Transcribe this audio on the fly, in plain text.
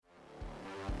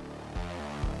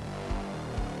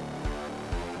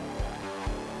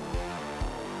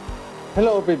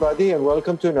Hello, everybody, and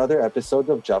welcome to another episode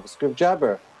of JavaScript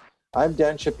Jabber. I'm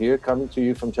Dan Shapir, coming to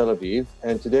you from Tel Aviv,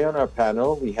 and today on our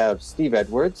panel, we have Steve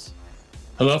Edwards.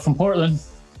 Hello from Portland.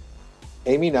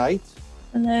 Amy Knight.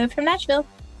 Hello from Nashville.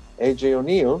 AJ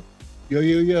O'Neill.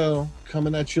 Yo,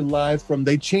 coming at you live from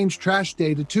they changed trash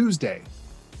day to Tuesday.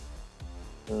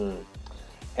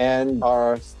 And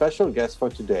our special guest for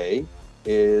today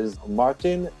is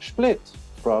Martin Splitt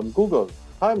from Google.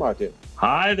 Hi, Martin.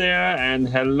 Hi there, and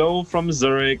hello from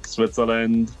Zurich,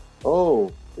 Switzerland.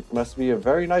 Oh, it must be a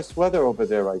very nice weather over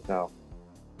there right now.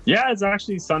 Yeah, it's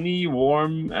actually sunny,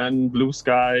 warm, and blue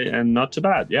sky, and not too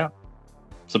bad, yeah.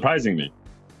 Surprisingly.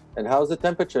 And how's the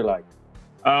temperature like?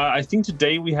 I think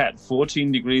today we had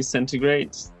 14 degrees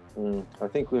centigrade. I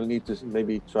think we'll need to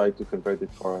maybe try to convert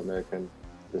it for American.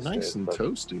 Nice and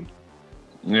toasty.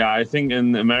 Yeah, I think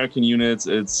in American units,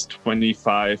 it's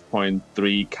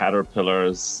 25.3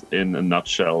 caterpillars in a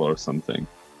nutshell or something.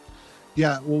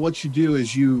 Yeah, well, what you do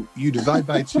is you divide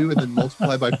by 2 and then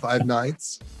multiply by 5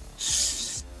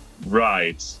 nights.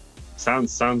 Right.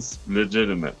 Sounds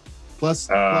legitimate. Plus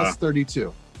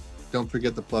 32. Don't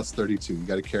forget the plus 32. You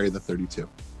got to carry the 32.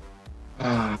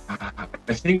 I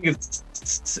think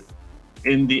it's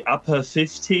in the upper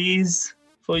 50s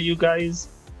for you guys.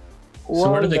 So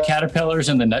where do the caterpillars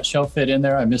and the nutshell fit in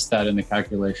there? I missed that in the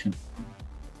calculation.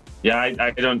 Yeah,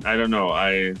 I don't know.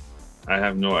 I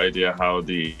have no idea how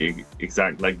the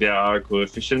exact, like, there are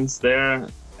coefficients there,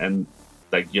 and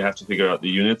like you have to figure out the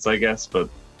units, I guess. But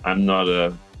I'm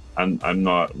not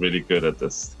really good at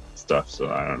this stuff, so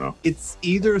I don't know. It's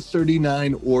either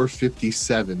 39 or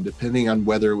 57, depending on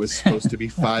whether it was supposed to be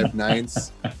 5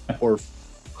 ninths or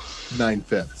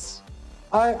 9/5.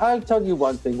 I'll tell you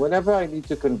one thing. Whenever I need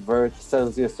to convert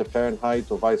Celsius to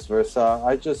Fahrenheit or vice versa,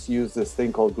 I just use this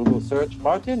thing called Google Search.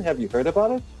 Martin, have you heard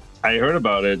about it? I heard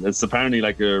about it. It's apparently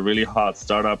like a really hot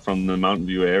startup from the Mountain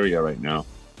View area right now.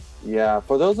 Yeah,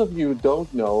 for those of you who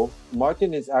don't know,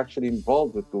 Martin is actually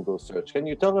involved with Google Search. Can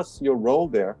you tell us your role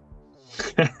there?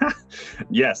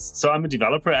 Yes. So I'm a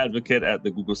developer advocate at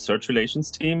the Google Search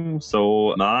Relations team.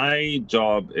 So my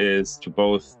job is to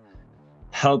both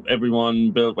help everyone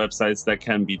build websites that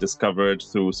can be discovered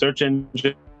through search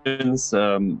engines,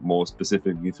 more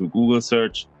specifically through Google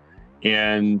Search,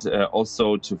 and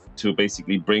also to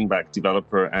basically bring back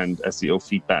developer and SEO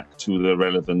feedback to the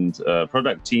relevant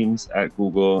product teams at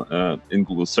Google, in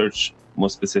Google Search more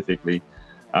specifically,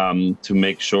 to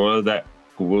make sure that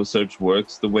Google Search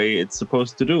works the way it's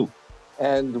supposed to do.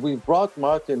 And we brought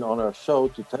Martin on our show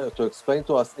to explain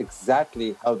to us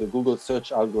exactly how the Google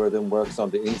search algorithm works on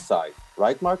the inside.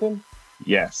 Right, Martin?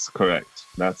 Yes, correct.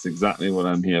 That's exactly what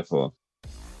I'm here for.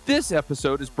 This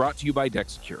episode is brought to you by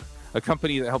Dexecure, a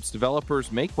company that helps developers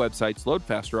make websites load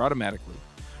faster automatically.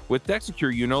 With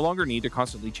Dexecure, you no longer need to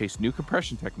constantly chase new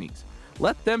compression techniques.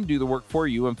 Let them do the work for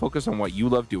you and focus on what you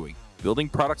love doing, building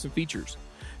products and features.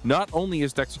 Not only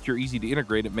is Dexecure easy to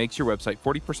integrate, it makes your website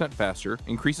 40% faster,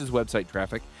 increases website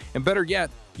traffic, and better yet,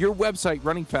 your website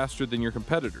running faster than your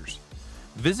competitors.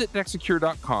 Visit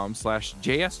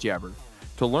Dexecure.com/JSJabber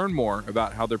to learn more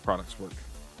about how their products work.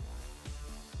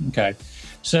 Okay.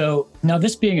 So now,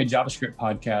 this being a JavaScript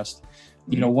podcast,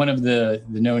 one of the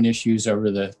known issues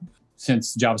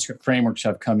since JavaScript frameworks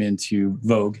have come into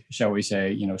vogue, shall we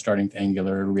say, starting with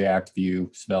Angular, React,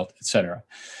 Vue, Svelte, etc.,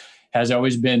 has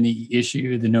always been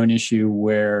the known issue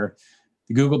where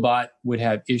the Googlebot would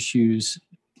have issues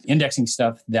indexing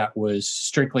stuff that was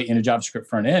strictly in a JavaScript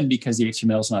front end because the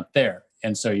HTML is not there.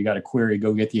 And so you got to query,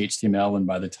 go get the HTML, and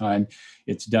by the time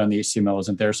it's done, the HTML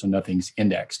isn't there, so nothing's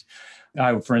indexed.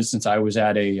 For instance, I was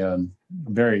at a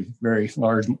very, very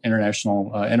large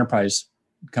international enterprise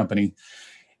company,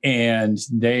 and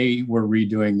they were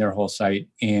redoing their whole site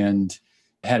and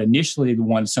had initially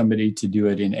wanted somebody to do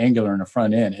it in Angular in a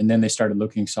front end. And then they started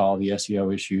saw all the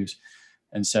SEO issues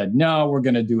and said, no, we're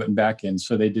going to do it in back end.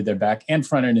 So they did their back and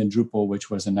front end in Drupal,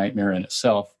 which was a nightmare in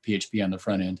itself, PHP on the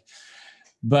front end.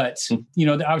 But,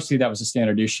 obviously that was a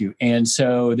standard issue. And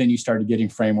so then you started getting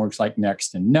frameworks like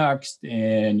Next and Nuxt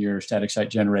and your static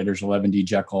site generators, 11D,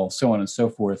 Jekyll, so on and so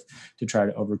forth, to try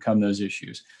to overcome those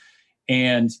issues.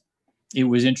 And it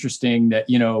was interesting that,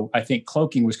 I think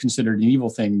cloaking was considered an evil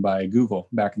thing by Google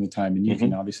back in the time. And you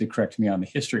can obviously correct me on the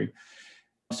history.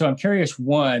 So I'm curious,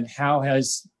 one,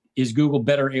 is Google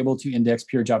better able to index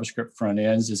pure JavaScript front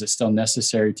ends? Is it still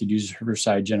necessary to do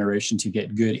server-side generation to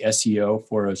get good SEO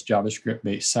for a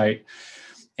JavaScript-based site?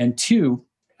 And two,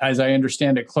 as I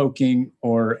understand it, cloaking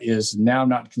is now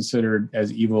not considered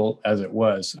as evil as it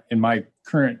was. In my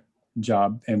current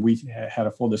job, and we had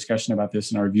a full discussion about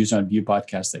this in our Views on Vue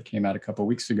podcast that came out a couple of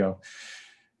weeks ago,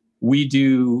 We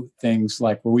do things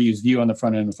like where we use Vue on the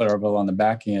front end and Laravel on the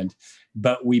back end,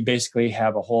 but we basically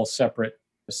have a whole separate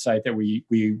site that we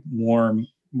warm.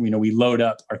 We load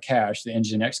up our cache, the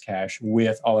Nginx cache,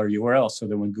 with all our URLs, so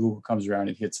that when Google comes around,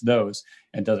 it hits those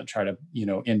and doesn't try to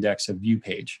index a view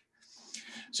page.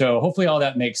 So hopefully all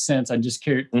that makes sense. I'm just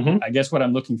curious. I guess what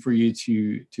I'm looking for you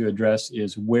to address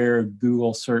is where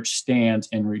Google search stands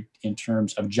in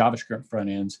terms of JavaScript front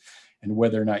ends, and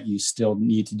whether or not you still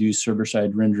need to do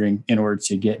server-side rendering in order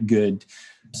to get good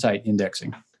site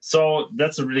indexing. So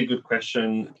that's a really good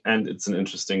question, and it's an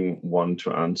interesting one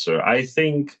to answer. I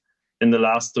think in the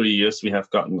last 3 years, we have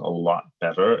gotten a lot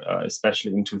better,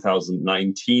 especially in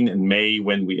 2019 in May,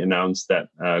 when we announced that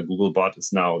Googlebot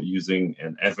is now using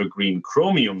an evergreen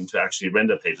Chromium to actually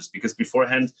render pages. Because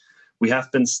beforehand, we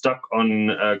have been stuck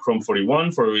on Chrome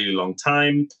 41 for a really long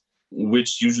time,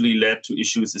 which usually led to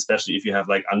issues, especially if you have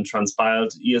like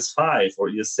untranspiled ES5 or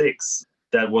ES6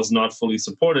 that was not fully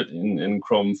supported in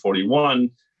Chrome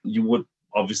 41. You would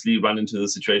obviously run into the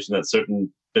situation that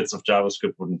certain bits of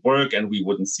JavaScript wouldn't work and we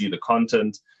wouldn't see the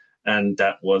content. And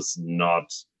that was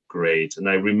not great. And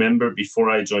I remember before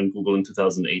I joined Google in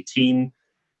 2018,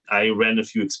 I ran a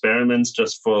few experiments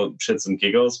just for shits and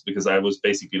giggles, because I was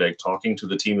basically like talking to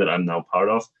the team that I'm now part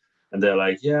of. And they're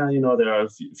like, yeah, there are a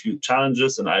few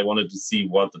challenges. And I wanted to see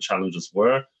what the challenges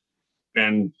were.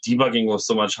 And debugging was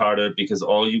so much harder because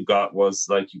all you got was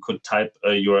like you could type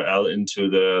a URL into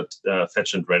the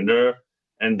fetch and render,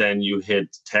 and then you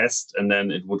hit test, and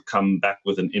then it would come back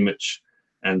with an image.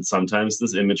 And sometimes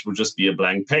this image would just be a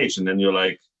blank page. And then you're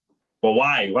like, well,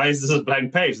 why? Why is this a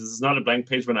blank page? This is not a blank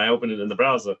page when I open it in the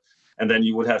browser. And then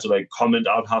you would have to like comment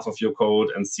out half of your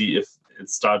code and see if it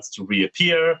starts to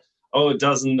reappear. Oh, it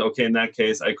doesn't. Okay, in that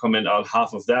case, I comment out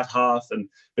half of that half, and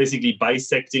basically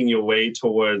bisecting your way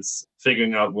towards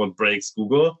figuring out what breaks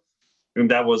Google. And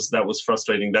that was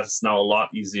frustrating. That's now a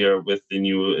lot easier with the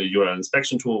new URL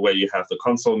inspection tool, where you have the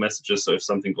console messages. So if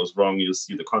something goes wrong, you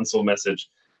see the console message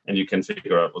and you can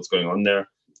figure out what's going on there.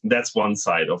 That's one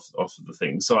side of the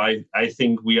thing. So I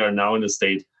think we are now in a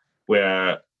state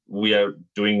where we are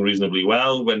doing reasonably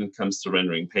well when it comes to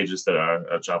rendering pages that are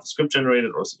JavaScript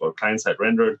generated or client-side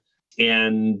rendered.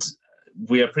 And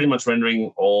we are pretty much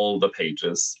rendering all the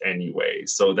pages anyway.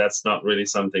 So that's not really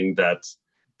something that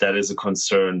is a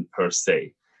concern per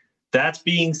se. That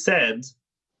being said,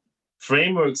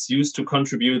 frameworks used to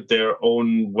contribute their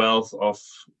own wealth of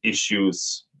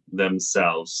issues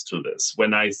themselves to this.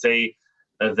 When I say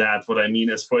that, what I mean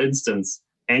is, for instance,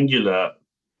 Angular,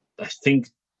 I think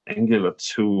Angular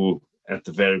 2 at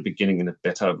the very beginning in a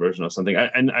beta version or something,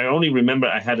 and I only remember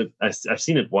I've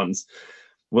seen it once,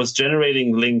 was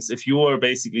generating links. If you were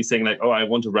basically saying like, oh, I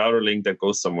want a router link that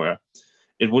goes somewhere,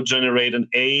 it would generate an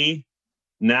A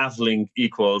nav link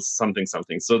equals something. So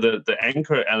the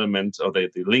anchor element or the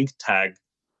link tag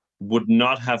would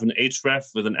not have an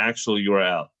href with an actual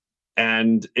URL.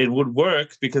 And it would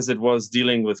work because it was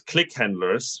dealing with click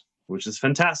handlers, which is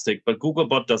fantastic, but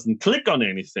Googlebot doesn't click on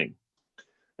anything.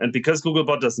 And because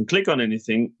Googlebot doesn't click on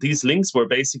anything, these links were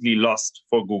basically lost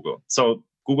for Google. So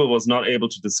Google was not able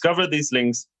to discover these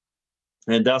links,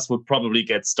 and thus would probably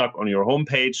get stuck on your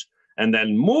homepage and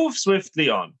then move swiftly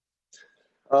on.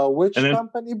 Which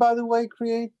company, by the way,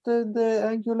 created the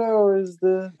Angular, or is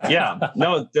the? Yeah,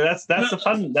 no, that's a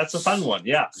fun one.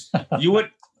 Yeah, you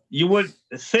would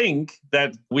think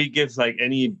that we give like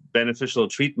any beneficial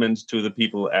treatment to the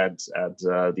people at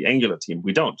the Angular team.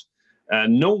 We don't.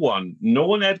 No one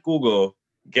at Google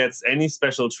gets any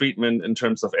special treatment in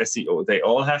terms of SEO. They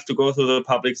all have to go through the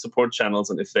public support channels,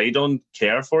 and if they don't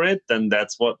care for it, then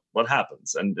that's what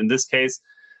happens. And in this case,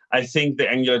 I think the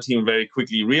Angular team very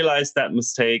quickly realized that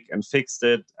mistake and fixed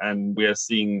it, and we are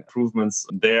seeing improvements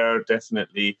there,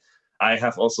 definitely. I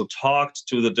have also talked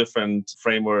to the different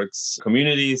frameworks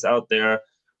communities out there.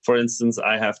 For instance,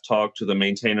 I have talked to the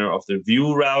maintainer of the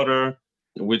Vue router,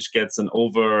 which gets an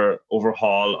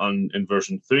overhaul in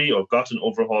version 3, or got an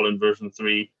overhaul in version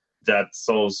 3. That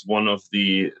solves one of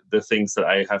the things that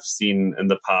I have seen in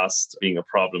the past being a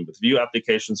problem with Vue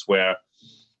applications, where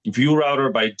Vue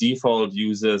router by default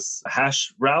uses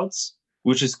hash routes,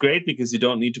 which is great because you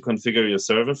don't need to configure your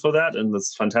server for that. And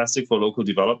that's fantastic for local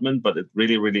development, but it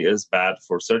really, really is bad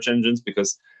for search engines,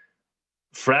 because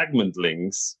fragment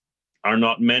links are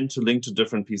not meant to link to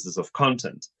different pieces of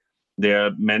content.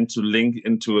 They're meant to link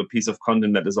into a piece of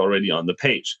content that is already on the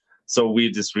page. So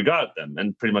we disregard them,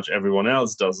 and pretty much everyone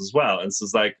else does as well. And so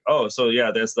it's like, oh, so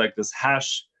yeah, there's like this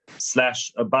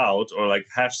 #about, or like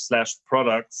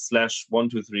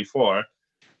 #product/1234.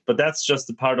 But that's just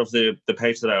a part of the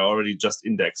page that I already just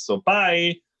indexed. So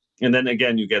bye. And then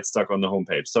again, you get stuck on the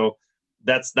homepage. So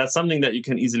that's something that you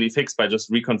can easily fix by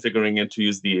just reconfiguring it to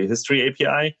use the history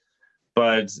API.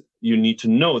 But you need to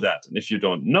know that. And if you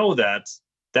don't know that,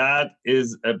 that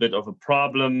is a bit of a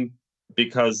problem,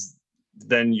 because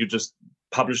then you just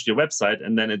publish your website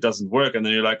and then it doesn't work. And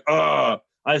then you're like,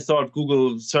 I thought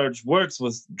Google search works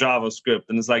with JavaScript.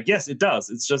 And it's like, yes, it does.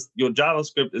 It's just your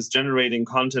JavaScript is generating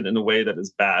content in a way that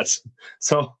is bad.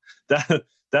 So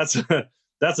that's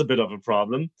a bit of a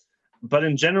problem. But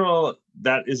in general,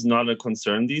 that is not a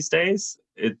concern these days.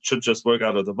 It should just work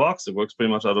out of the box. It works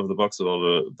pretty much out of the box with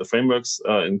all the frameworks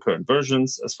in current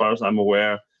versions, as far as I'm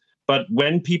aware. But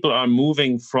when people are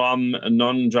moving from a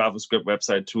non-JavaScript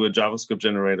website to a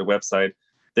JavaScript-generated website,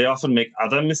 they often make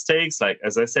other mistakes, like,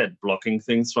 as I said, blocking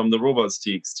things from the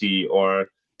robots.txt, or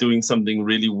doing something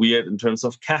really weird in terms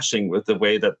of caching with the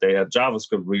way that their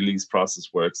JavaScript release process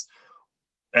works,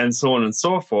 and so on and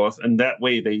so forth. And that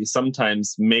way they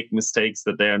sometimes make mistakes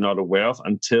that they are not aware of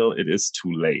until it is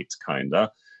too late,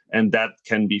 kinda. And that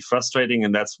can be frustrating.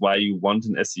 And that's why you want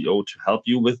an SEO to help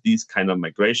you with these kind of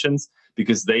migrations,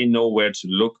 because they know where to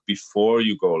look before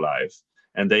you go live.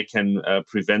 And they can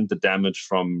prevent the damage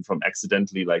from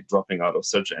accidentally like dropping out of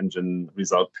search engine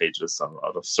result pages or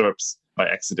out of SERPs by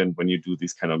accident when you do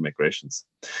these kind of migrations.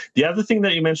 The other thing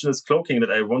that you mentioned is cloaking,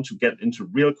 that I want to get into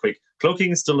real quick.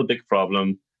 Cloaking is still a big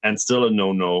problem and still a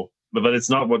no-no, but it's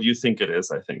not what you think it is,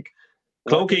 I think.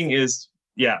 Cloaking is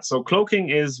cloaking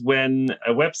is when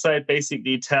a website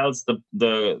basically tells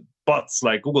the bots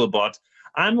like Googlebot,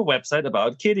 I'm a website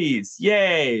about kitties.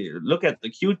 Yay! Look at the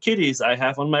cute kitties I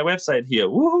have on my website here.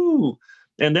 Woohoo!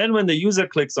 And then when the user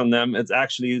clicks on them, it's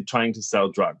actually trying to sell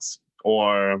drugs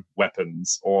or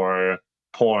weapons or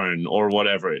porn or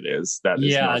whatever it is. That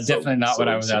is definitely not what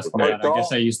I was asking about. I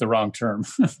guess I used the wrong term.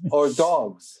 Or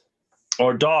dogs.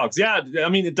 Or dogs. Yeah, I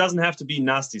mean, it doesn't have to be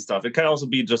nasty stuff. It can also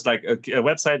be just like a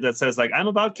website that says like, I'm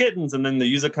about kittens, and then the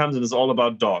user comes and it's all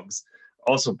about dogs.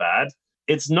 Also bad.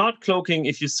 It's not cloaking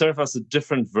if you serve us a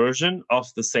different version of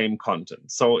the same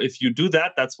content. So if you do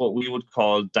that, that's what we would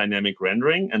call dynamic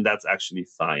rendering, and that's actually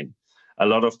fine. A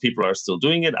lot of people are still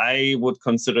doing it. I would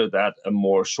consider that a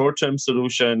more short-term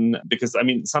solution, because, I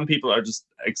mean, some people are just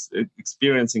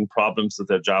experiencing problems with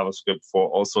their JavaScript for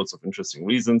all sorts of interesting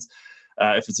reasons.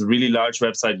 If it's a really large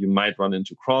website, you might run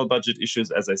into crawl budget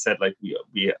issues. As I said, like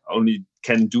we only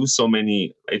can do so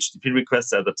many HTTP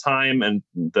requests at a time, and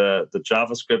the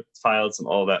JavaScript files and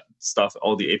all that stuff,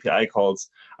 all the API calls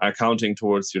are counting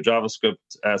towards your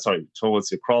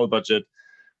towards your crawl budget.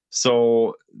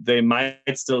 So they might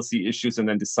still see issues and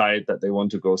then decide that they want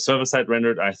to go server-side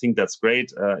rendered. I think that's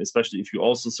great, especially if you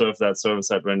also serve that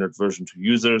server-side rendered version to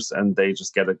users and they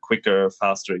just get a quicker,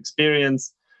 faster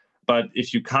experience. But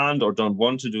if you can't or don't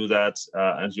want to do that,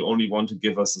 and you only want to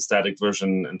give us a static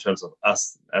version in terms of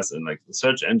us, as in like the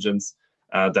search engines,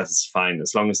 that is fine,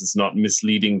 as long as it's not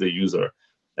misleading the user.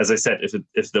 As I said,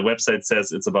 if the website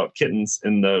says it's about kittens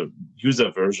in the user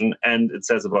version and it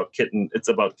says it's about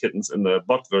kittens in the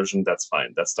bot version, that's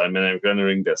fine. That's dynamic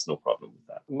rendering. There's no problem with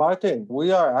that. Martin,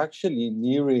 we are actually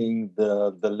nearing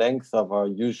the length of our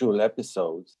usual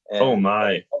episodes. And, oh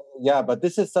my. Yeah, but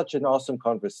this is such an awesome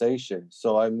conversation.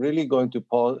 So I'm really going to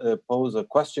pose a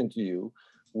question to you,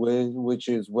 which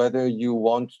is whether you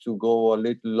want to go a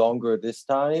little longer this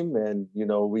time, and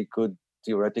we could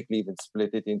theoretically even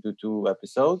split it into 2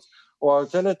 episodes, or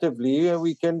alternatively,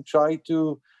 we can try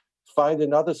to find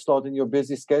another slot in your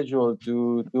busy schedule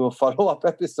to do a follow-up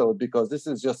episode, because this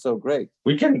is just so great.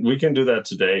 We can do that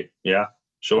today. Yeah,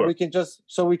 sure.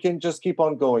 So we can just keep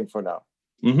on going for now.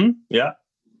 Mm-hmm. Yeah.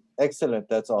 Excellent.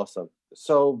 That's awesome.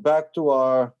 So back to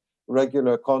our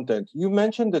regular content. You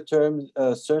mentioned the term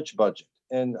search budget.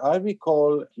 And I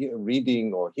recall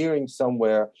reading or hearing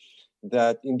somewhere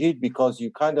that indeed, because you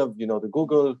kind of, the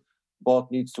Google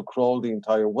bot needs to crawl the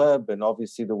entire web, and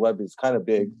obviously the web is kind of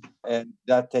big, and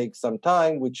that takes some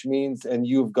time, which means, and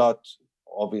you've got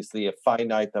obviously a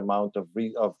finite amount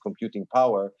of computing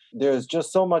power, there's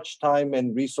just so much time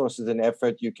and resources and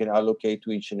effort you can allocate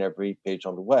to each and every page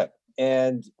on the web.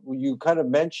 And you kind of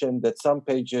mentioned that some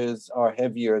pages are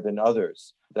heavier than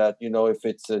others, that, if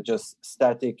it's just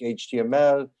static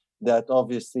HTML, that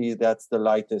obviously that's the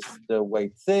lightest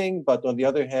weight thing. But on the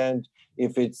other hand,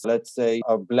 if it's, let's say,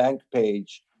 a blank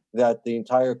page, that the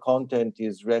entire content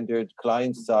is rendered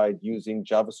client-side using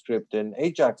JavaScript and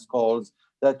AJAX calls,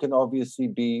 that can obviously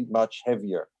be much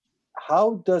heavier.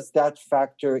 How does that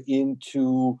factor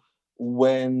into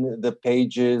when the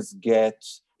pages get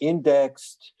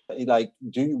indexed? Like,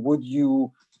 would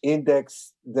you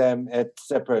index them at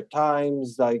separate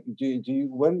times? Like,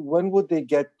 when would they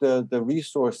get the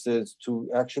resources to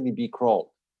actually be crawled?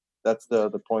 That's the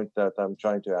point that I'm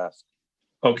trying to ask.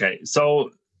 Okay,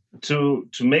 so to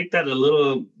make that a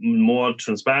little more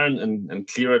transparent and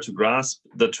clearer to grasp,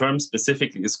 the term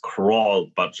specifically is crawl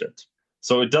budget.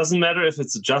 So it doesn't matter if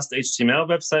it's a just HTML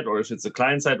website or if it's a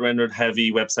client-side rendered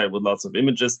heavy website with lots of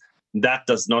images. That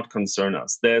does not concern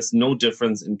us. There's no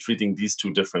difference in treating these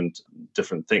two different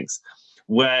things.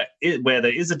 Where there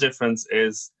is a difference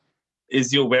is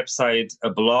your website a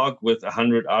blog with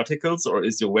 100 articles, or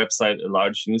is your website a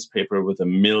large newspaper with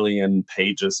 1 million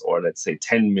pages, or let's say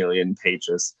 10 million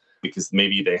pages? Because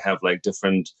maybe they have like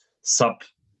different sub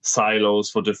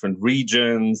silos for different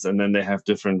regions, and then they have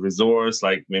different resources,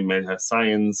 like they may have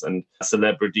science and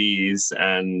celebrities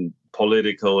and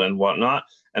political and whatnot.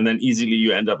 And then easily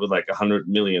you end up with like 100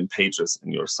 million pages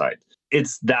in your site.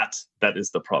 It's that is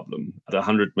the problem, the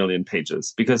 100 million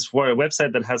pages. Because for a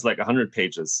website that has like 100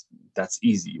 pages, that's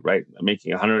easy, right?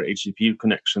 Making 100 HTTP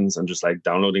connections and just like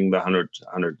downloading the 100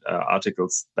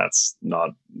 articles, that's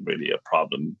not really a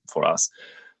problem for us.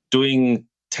 Doing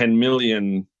 10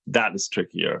 million, that is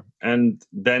trickier. And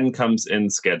then comes in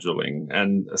scheduling.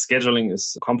 And scheduling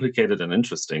is complicated and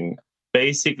interesting.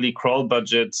 Basically, crawl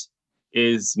budget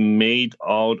is made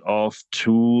out of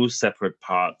two separate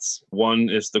parts. One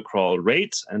is the crawl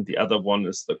rate, and the other one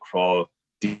is the crawl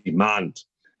demand.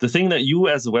 The thing that you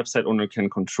as a website owner can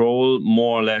control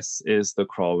more or less is the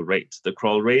crawl rate. The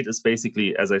crawl rate is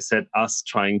basically, as I said, us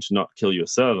trying to not kill your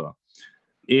server.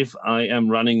 If I am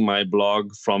running my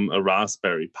blog from a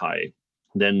Raspberry Pi,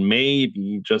 then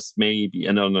maybe, just maybe,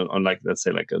 and on like, let's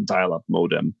say like a dial-up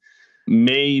modem,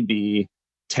 maybe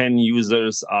 10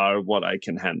 users are what I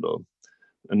can handle.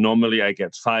 And normally I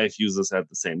get 5 users at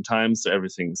the same time, so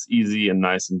everything's easy and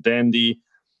nice and dandy.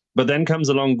 But then comes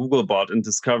along Googlebot and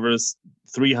discovers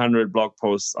 300 blog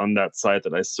posts on that site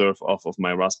that I serve off of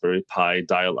my Raspberry Pi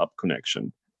dial-up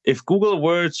connection. If Google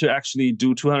were to actually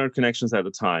do 200 connections at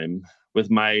a time with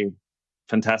my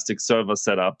fantastic server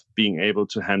setup being able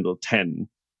to handle 10,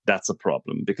 that's a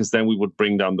problem, because then we would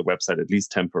bring down the website at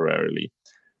least temporarily.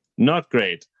 Not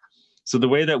great. So the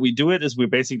way that we do it is we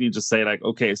basically just say like,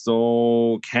 okay,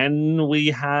 so can we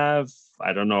have,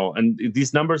 I don't know, and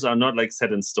these numbers are not like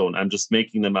set in stone. I'm just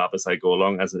making them up as I go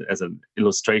along as an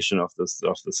illustration of the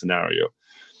scenario.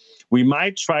 We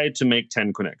might try to make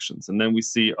 10 connections, and then we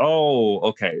see, oh,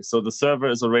 okay, so the server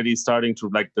is already starting to,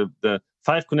 like, the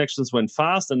 5 connections went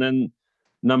fast, and then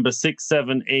number 6,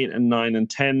 7, 8, and 9, and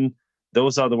 10,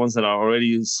 those are the ones that are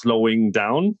already slowing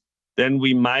down. Then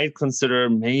we might consider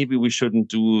maybe we shouldn't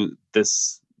do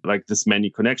this many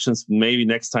connections. Maybe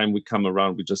next time we come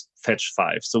around, we just fetch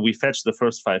 5. So we fetch the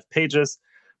first 5 pages,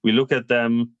 we look at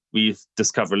them, we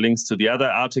discover links to the other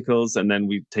articles, and then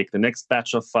we take the next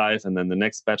batch of 5, and then the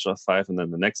next batch of 5, and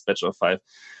then the next batch of 5,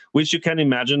 which you can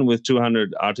imagine with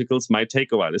 200 articles might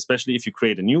take a while, especially if you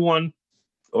create a new one,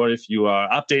 or if you are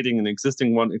updating an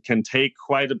existing one. It can take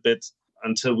quite a bit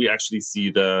until we actually see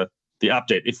the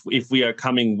update. If we are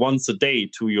coming once a day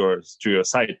to your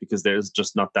site, because there's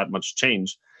just not that much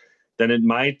change, then it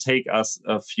might take us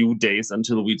a few days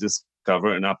until we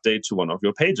discover an update to one of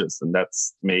your pages, and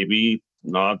that's maybe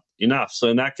not enough. So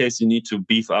in that case, you need to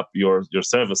beef up your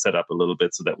server setup a little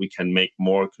bit so that we can make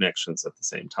more connections at the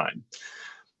same time.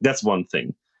 That's one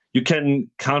thing. You can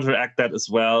counteract that as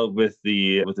well with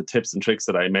the tips and tricks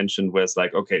that I mentioned, where it's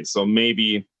like, okay, so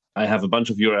maybe I have a bunch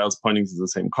of URLs pointing to the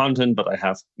same content, but I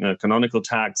have canonical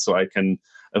tags, so I can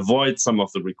avoid some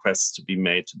of the requests to be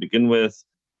made to begin with,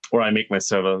 or I make my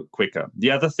server quicker.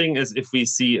 The other thing is, if we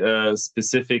see a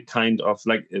specific kind of,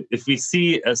 like, if we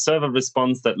see a server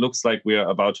response that looks like we are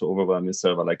about to overwhelm your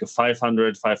server, like a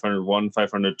 500, 501,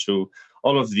 502,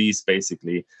 all of these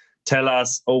basically tell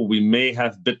us, oh, we may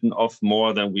have bitten off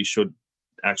more than we should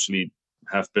actually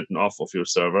have bitten off of your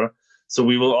server. So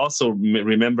we will also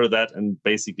remember that and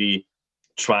basically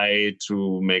try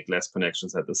to make less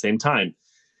connections at the same time.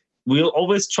 We'll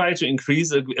always try to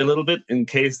increase a little bit in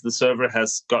case the server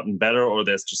has gotten better or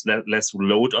there's just less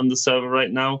load on the server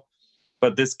right now.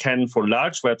 But this can, for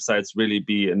large websites, really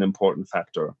be an important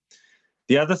factor.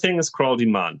 The other thing is crawl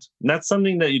demand. And that's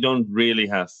something that you don't really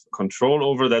have control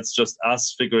over. That's just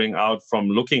us figuring out from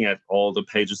looking at all the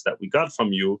pages that we got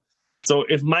from you. So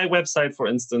if my website, for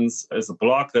instance, is a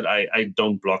blog that I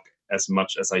don't blog as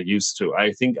much as I used to.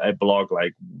 I think I blog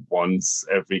like once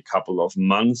every couple of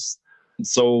months.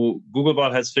 So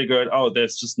Googlebot has figured, oh,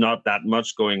 there's just not that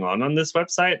much going on this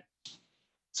website.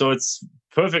 So it's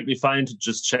perfectly fine to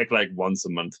just check like once a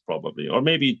month probably, or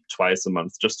maybe twice a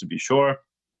month just to be sure.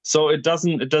 So it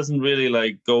doesn't really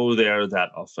like go there that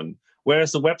often.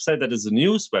 Whereas a website that is a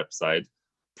news website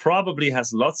probably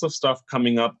has lots of stuff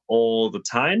coming up all the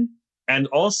time. And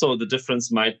also the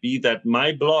difference might be that my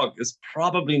blog is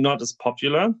probably not as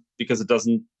popular because it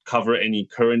doesn't cover any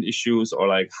current issues or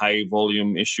like high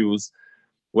volume issues.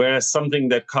 Whereas something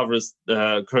that covers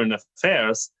current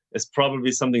affairs is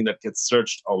probably something that gets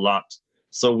searched a lot.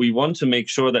 So we want to make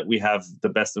sure that we have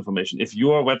the best information. If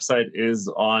your website is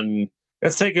on,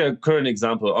 let's take a current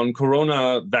example, on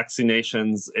corona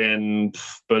vaccinations in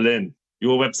Berlin,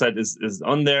 your website is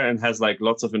on there and has like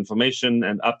lots of information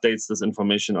and updates this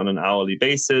information on an hourly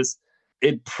basis.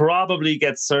 It probably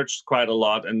gets searched quite a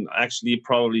lot and actually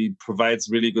probably provides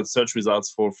really good search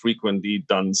results for frequently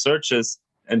done searches.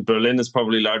 And Berlin is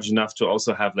probably large enough to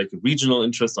also have like a regional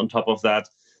interest on top of that.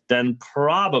 Then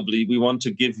probably we want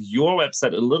to give your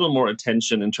website a little more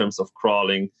attention in terms of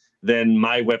crawling than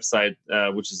my website,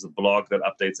 which is a blog that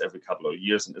updates every couple of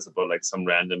years and is about like some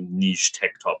random niche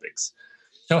tech topics.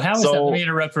 So how is that? Let me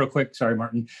interrupt real quick. Sorry,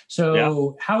 Martin.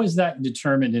 So how is that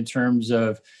determined in terms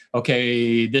of,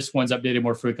 okay, this one's updated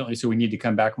more frequently, so we need to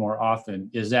come back more often?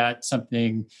 Is that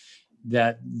something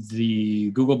that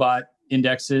the Googlebot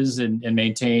indexes and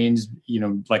maintains,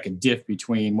 like a diff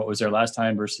between what was there last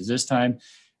time versus this time?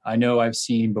 I know I've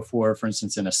seen before, for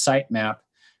instance, in a sitemap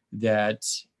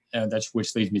that's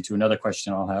which leads me to another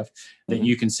question I'll have, that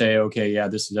you can say, okay, yeah,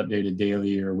 this is updated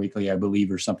daily or weekly, I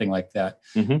believe, or something like that.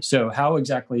 So how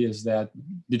exactly is that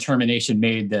determination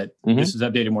made that this is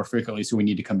updated more frequently, so we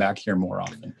need to come back here more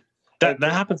often? That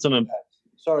happens on a...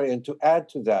 Sorry, and to add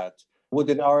to that, would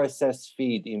an RSS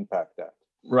feed impact that?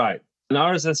 Right. An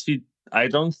RSS feed, I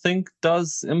don't think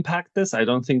does impact this. I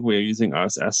don't think we're using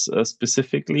RSS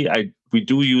specifically. We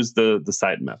do use the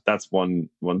sitemap. That's one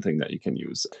thing that you can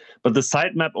use. But the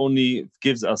sitemap only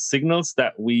gives us signals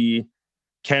that we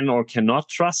can or cannot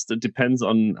trust. It depends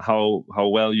on how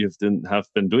well you have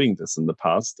been doing this in the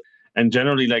past. And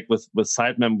generally, like with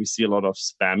sitemap, we see a lot of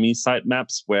spammy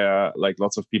sitemaps where like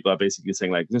lots of people are basically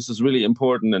saying like, this is really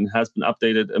important and has been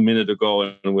updated a minute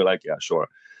ago. And we're like, yeah, sure.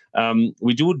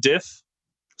 We do diff.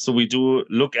 So we do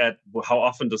look at how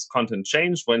often does content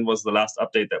change? When was the last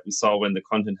update that we saw when the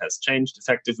content has changed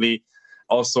effectively?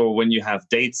 Also, when you have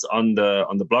dates on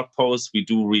the blog posts, we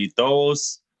do read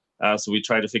those. So we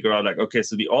try to figure out like, okay,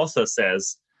 so the author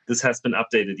says this has been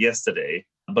updated yesterday,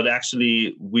 but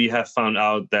actually we have found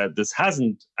out that this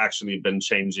hasn't actually been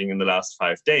changing in the last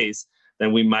 5 days.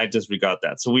 Then we might disregard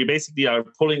that. So we basically are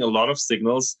pulling a lot of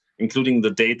signals, including the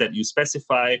date that you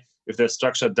specify. If there's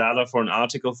structured data for an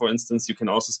article, for instance, you can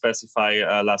also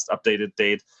specify last updated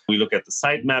date. We look at the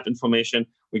sitemap information.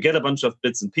 We get a bunch of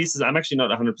bits and pieces. I'm actually not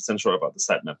 100% sure about the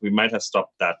sitemap. We might have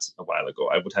stopped that a while ago.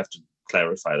 I would have to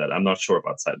clarify that. I'm not sure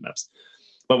about sitemaps.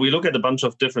 But we look at a bunch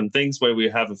of different things where we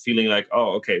have a feeling like,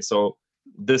 oh, okay, so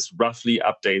this roughly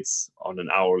updates on an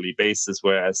hourly basis,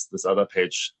 whereas this other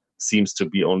page seems to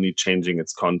be only changing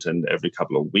its content every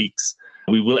couple of weeks.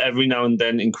 We will every now and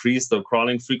then increase the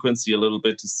crawling frequency a little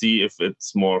bit to see if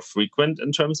it's more frequent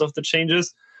in terms of the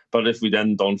changes. But if we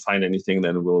then don't find anything,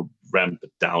 then we'll ramp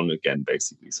it down again,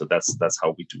 basically. So that's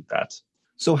how we do that.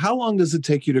 So how long does it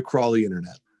take you to crawl the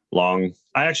internet? Long.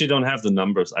 I actually don't have the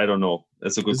numbers. I don't know.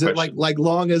 That's a good question. Is it like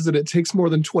long as it takes more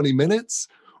than 20 minutes?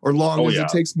 Or long as it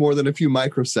takes more than a few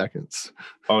microseconds?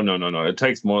 Oh, no. It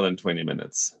takes more than 20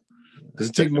 minutes. Does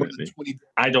it take more than 20?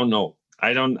 I don't know.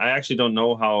 I actually don't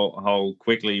know how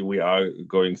quickly we are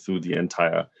going through the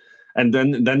entire. And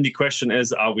then the question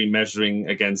is, are we measuring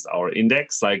against our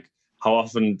index? Like how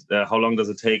long does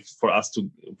it take for us to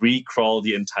re-crawl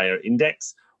the entire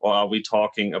index? Or are we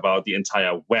talking about the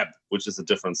entire web, which is a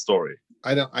different story?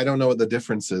 I don't know what the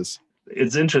difference is.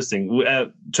 It's interesting.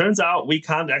 Turns out we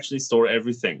can't actually store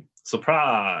everything.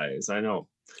 Surprise! I know.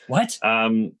 What?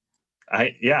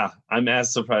 I'm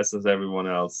as surprised as everyone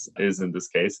else is in this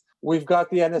case. We've got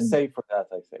the NSA for that,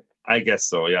 I think. I guess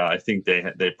so. Yeah, I think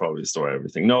they probably store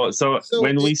everything. No, so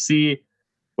when we see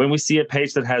a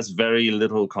page that has very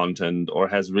little content or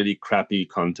has really crappy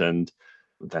content,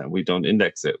 then we don't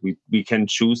index it. We can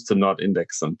choose to not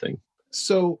index something.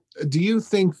 So, do you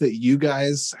think that you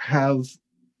guys have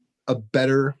a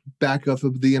better backup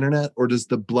of the internet, or does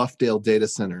the Bluffdale data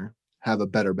center have a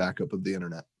better backup of the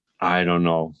internet? I don't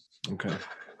know. Okay.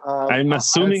 I'm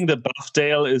assuming the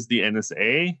Bluffdale is the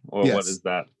NSA, or yes. What is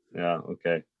that? Yeah,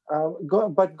 okay.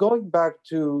 But going back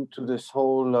to this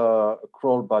whole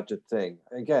crawl budget thing,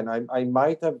 again, I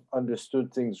might have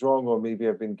understood things wrong, or maybe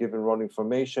I've been given wrong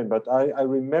information, but I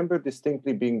remember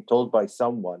distinctly being told by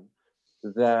someone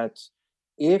that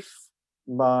if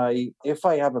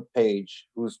I have a page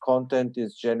whose content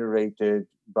is generated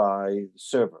by the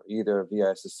server, either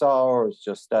via SSR or it's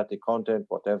just static content,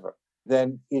 whatever,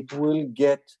 then it will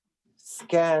get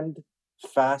scanned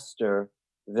faster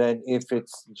than if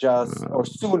it's just, or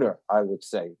sooner, I would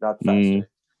say, not faster.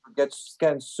 It gets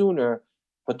scanned sooner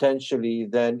potentially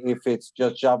than if it's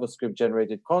just JavaScript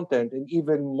generated content. And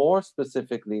even more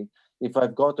specifically, if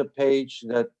I've got a page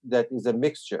that is a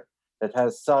mixture, that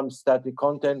has some static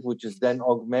content, which is then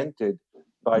augmented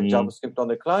by JavaScript on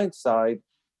the client side,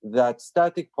 that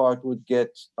static part would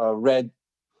get read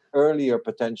earlier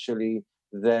potentially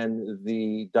than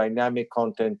the dynamic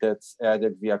content that's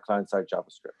added via client-side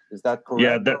JavaScript. Is that correct?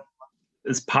 Yeah, that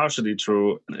is partially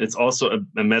true. It's also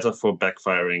a metaphor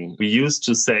backfiring. We used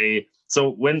to say,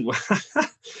 so when,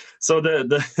 so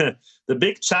the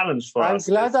big challenge for us.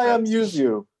 I'm glad I amuse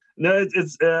you. No,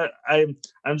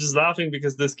 I'm just laughing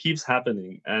because this keeps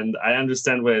happening, and I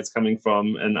understand where it's coming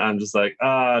from, and I'm just like,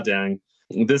 dang.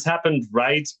 This happened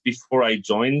right before I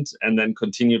joined and then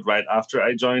continued right after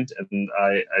I joined, and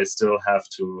I still have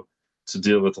to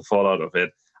deal with the fallout of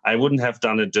it. I wouldn't have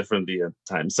done it differently at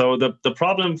the time. So the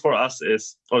problem for us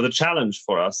is, or the challenge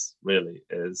for us really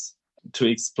is to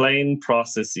explain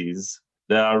processes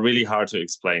that are really hard to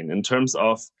explain in terms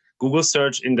of Google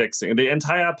search indexing. The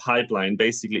entire pipeline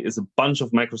basically is a bunch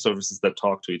of microservices that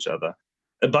talk to each other.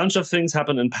 A bunch of things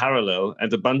happen in parallel,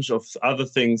 and a bunch of other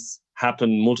things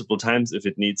happen multiple times if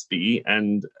it needs be,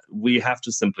 and we have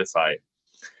to simplify.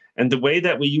 And the way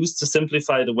that we used to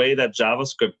simplify the way that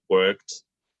JavaScript worked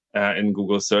in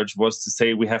Google search was to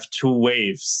say we have two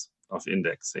waves of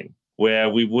indexing, where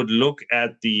we would look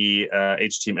at the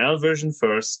HTML version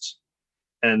first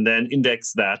and then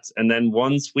index that. And then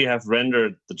once we have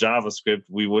rendered the JavaScript,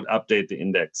 we would update the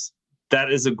index. That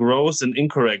is a gross and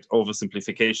incorrect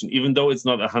oversimplification, even though it's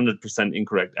not 100%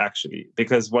 incorrect, actually.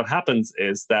 Because what happens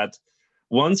is that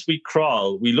once we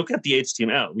crawl, we look at the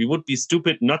HTML. We would be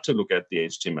stupid not to look at the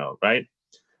HTML, right?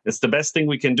 It's the best thing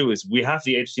we can do is we have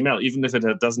the HTML. Even if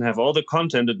it doesn't have all the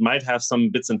content, it might have some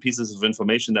bits and pieces of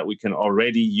information that we can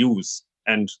already use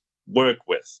and work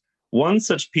with. One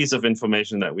such piece of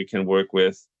information that we can work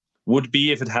with would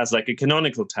be if it has like a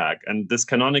canonical tag. And this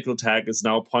canonical tag is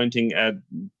now pointing at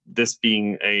this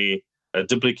being a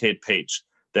duplicate page.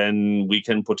 Then we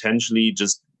can potentially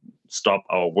just stop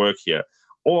our work here.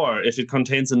 Or if it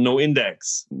contains a no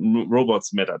index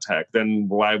robots meta tag, then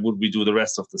why would we do the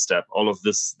rest of the step? All of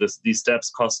these steps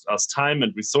cost us time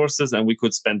and resources, and we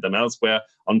could spend them elsewhere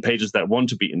on pages that want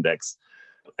to be indexed.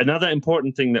 Another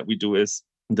important thing that we do is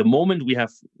the moment we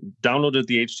have downloaded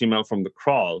the HTML from the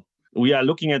crawl, we are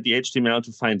looking at the HTML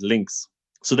to find links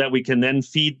so that we can then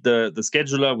feed the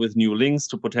scheduler with new links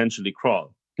to potentially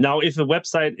crawl. Now, if a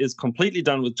website is completely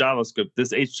done with JavaScript,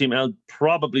 this HTML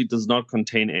probably does not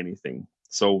contain anything.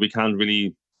 So we can't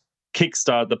really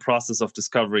kickstart the process of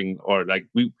discovering, or like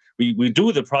we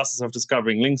do the process of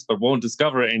discovering links, but won't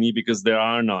discover any because there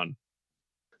are none.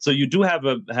 So you do have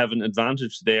an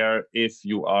advantage there if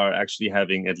you are actually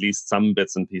having at least some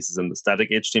bits and pieces in the static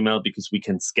HTML, because we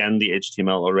can scan the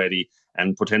HTML already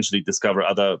and potentially discover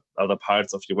other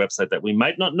parts of your website that we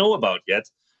might not know about yet.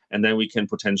 And then we can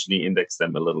potentially index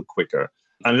them a little quicker.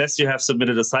 Unless you have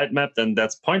submitted a sitemap, then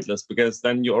that's pointless, because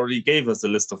then you already gave us a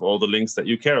list of all the links that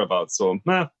you care about. So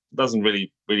it doesn't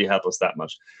really help us that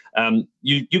much.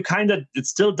 It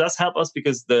still does help us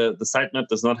because the sitemap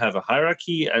does not have a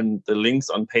hierarchy, and the links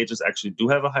on pages actually do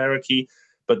have a hierarchy.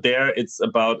 But there it's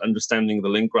about understanding the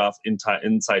link graph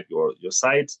inside your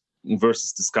site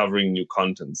versus discovering new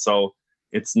content. So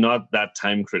it's not that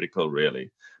time critical,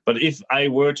 really. But if I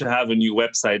were to have a new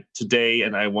website today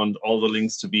and I want all the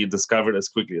links to be discovered as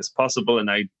quickly as possible, and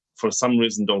I, for some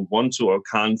reason, don't want to or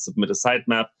can't submit a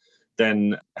sitemap,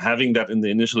 then having that in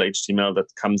the initial HTML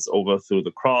that comes over through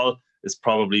the crawl is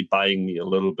probably buying me a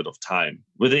little bit of time.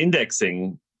 With the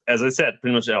indexing, as I said,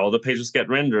 pretty much all the pages get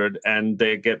rendered and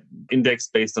they get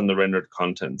indexed based on the rendered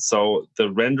content. So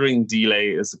the rendering delay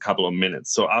is a couple of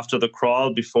minutes. So after the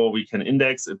crawl, before we can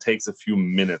index, it takes a few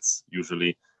minutes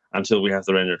usually until we have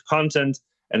the rendered content,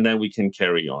 and then we can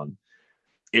carry on.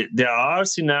 There are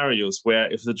scenarios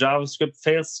where if the JavaScript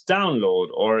fails to download,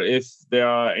 or if there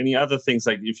are any other things,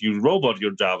 like if you robot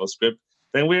your JavaScript,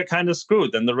 then we're kind of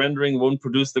screwed. Then the rendering won't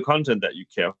produce the content that you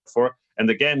care for. And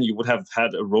again, you would have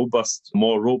had a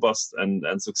more robust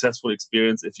and successful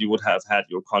experience if you would have had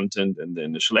your content in the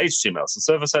initial HTML. So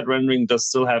server-side rendering does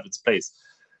still have its place,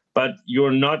 but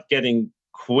you're not getting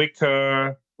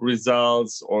quicker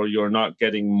results, or you're not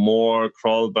getting more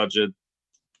crawl budget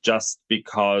just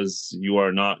because you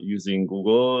are not using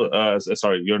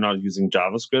you're not using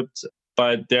JavaScript.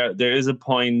 But there is a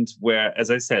point where, as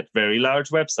I said, very large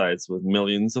websites with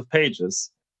millions of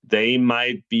pages, they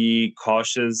might be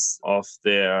conscious of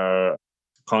their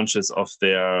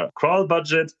crawl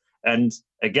budget. And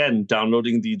again,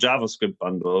 downloading the JavaScript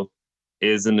bundle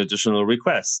is an additional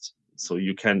request. So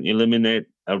you can eliminate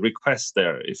a request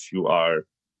there if you are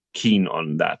keen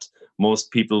on that.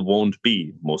 Most people won't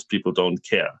be. Most people don't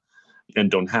care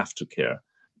and don't have to care.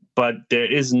 But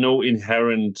there is no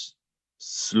inherent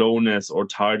slowness or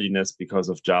tardiness because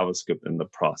of JavaScript in the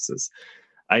process.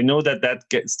 I know that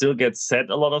still gets said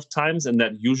a lot of times, and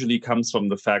that usually comes from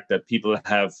the fact that people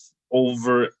have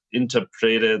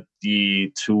over-interpreted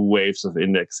the two waves of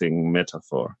indexing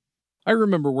metaphor. I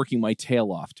remember working my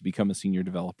tail off to become a senior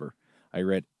developer. I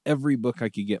read every book I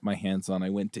could get my hands on. I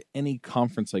went to any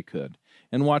conference I could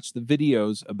and watched the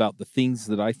videos about the things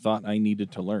that I thought I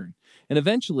needed to learn. And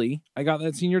eventually, I got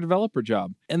that senior developer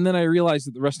job. And then I realized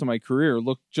that the rest of my career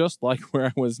looked just like where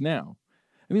I was now.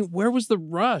 I mean, where was the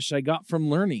rush I got from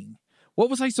learning? What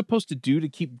was I supposed to do to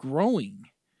keep growing?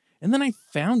 And then I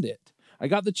found it. I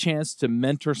got the chance to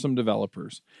mentor some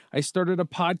developers. I started a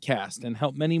podcast and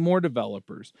helped many more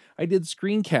developers. I did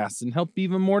screencasts and helped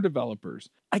even more developers.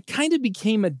 I kind of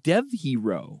became a dev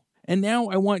hero. And now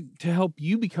I want to help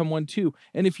you become one too.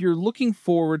 And if you're looking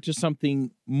forward to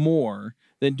something more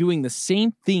than doing the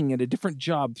same thing at a different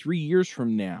job 3 years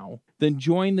from now, then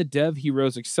join the Dev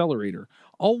Heroes Accelerator.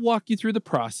 I'll walk you through the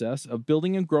process of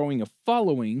building and growing a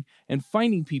following and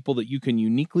finding people that you can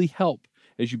uniquely help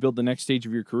as you build the next stage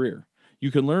of your career. You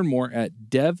can learn more at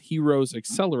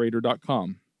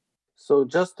devheroesaccelerator.com. So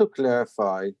just to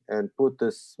clarify and put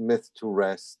this myth to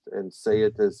rest and say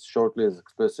it as shortly as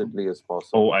explicitly as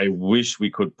possible. Oh, I wish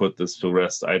we could put this to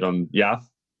rest.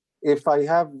 If I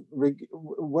have,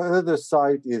 whether the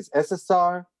site is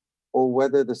SSR or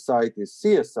whether the site is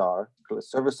CSR,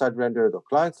 server-side rendered or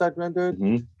client-side rendered,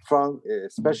 from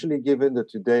especially given that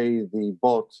today the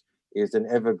bot is an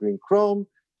evergreen Chrome,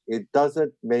 it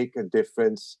doesn't make a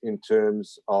difference in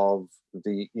terms of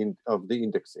the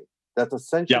indexing. That's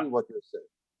essentially what you're saying.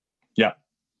 Yeah.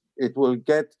 It will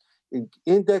get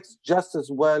indexed just as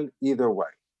well either way.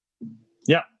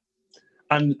 Yeah.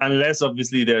 And unless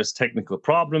obviously there's technical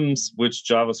problems, which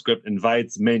JavaScript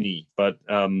invites many. But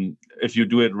if you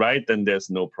do it right, then there's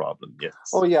no problem. Yes.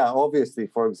 Oh, yeah. Obviously,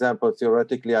 for example,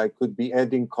 theoretically, I could be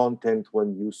adding content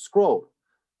when you scroll.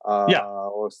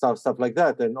 Or stuff like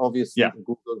that, and obviously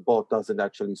Google bot doesn't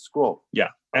actually scroll. Yeah,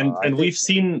 and we've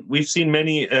seen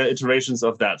many iterations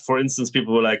of that. For instance,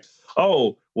 people were like,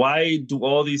 "Oh, why do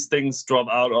all these things drop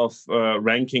out of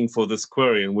ranking for this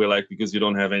query?" And we're like, "Because you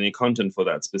don't have any content for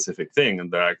that specific thing."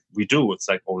 And they're like, "We do. It's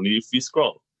like only if we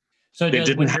scroll." So they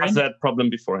didn't have that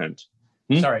problem beforehand.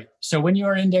 Sorry. So when you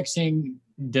are indexing,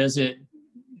 does it?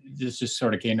 This just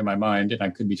sort of came to my mind, and I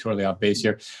could be totally off base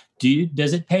here.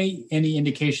 Does it pay any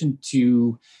indication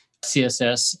to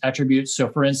CSS attributes? So,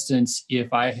 for instance,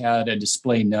 if I had a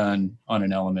display none on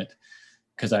an element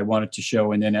because I want it to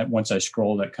show, and then once I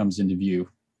scroll, that comes into view.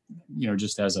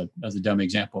 Just as a dumb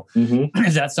example,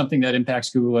 is that something that impacts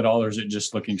Google at all, or is it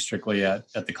just looking strictly at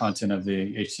the content of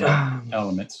the HTML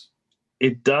elements?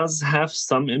 It does have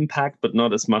some impact, but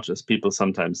not as much as people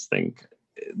sometimes think.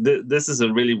 This is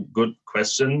a really good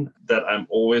question that I'm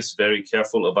always very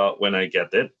careful about when I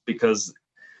get it, because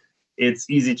it's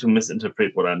easy to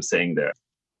misinterpret what I'm saying there.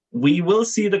 We will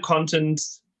see the content,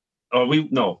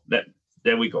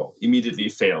 there we go, immediately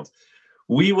failed.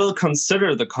 We will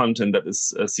consider the content that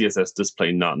is CSS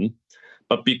display none,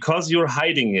 but because you're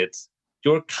hiding it,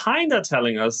 you're kind of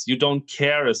telling us you don't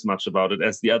care as much about it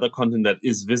as the other content that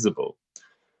is visible.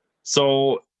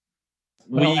 So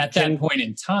at that point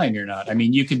in time, you're not. I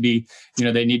mean, you could be,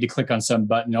 they need to click on some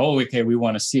button. Oh, okay, we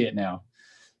want to see it now.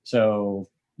 So,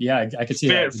 yeah, I could see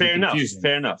that. Fair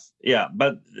enough. Yeah,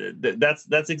 but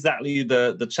that's exactly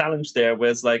the challenge there, where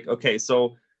it's like, okay,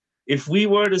 so if we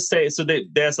were to say,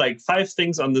 there's like 5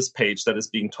 things on this page that is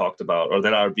being talked about or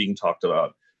that are being talked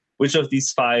about. Which of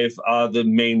these 5 are the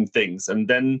main things? And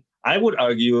then I would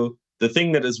argue the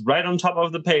thing that is right on top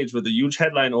of the page with a huge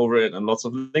headline over it and lots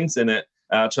of links in it,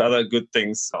 to other good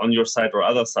things on your site or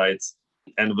other sites,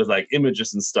 and with like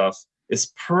images and stuff,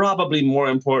 is probably more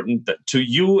important to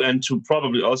you and to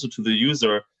probably also to the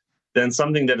user than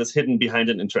something that is hidden behind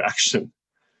an interaction.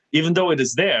 Even though it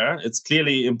is there, it's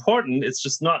clearly important, it's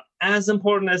just not as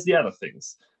important as the other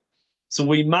things. So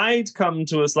we might come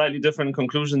to a slightly different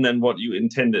conclusion than what you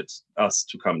intended us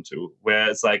to come to, where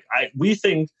it's like, we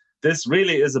think this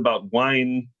really is about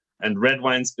wine and red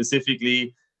wine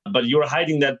specifically, but you're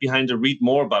hiding that behind a read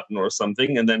more button or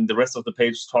something, and then the rest of the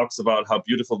page talks about how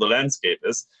beautiful the landscape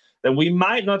is, then we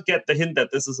might not get the hint that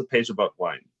this is a page about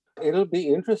wine. It'll be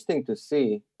interesting to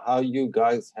see how you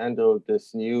guys handle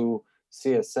this new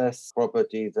CSS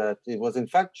property that it was in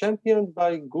fact championed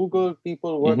by Google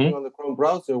people working on the Chrome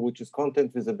browser, which is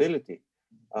content visibility.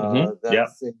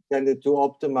 that's intended to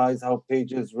optimize how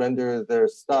pages render their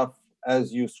stuff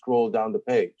as you scroll down the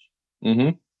page.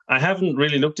 I haven't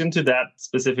really looked into that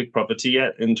specific property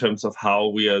yet in terms of how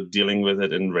we are dealing with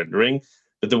it in rendering.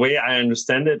 But the way I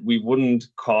understand it, we wouldn't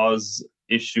cause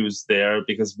issues there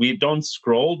because we don't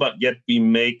scroll, but yet we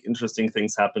make interesting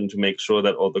things happen to make sure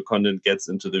that all the content gets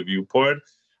into the viewport.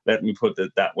 Let me put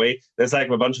it that way. There's like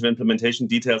a bunch of implementation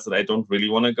details that I don't really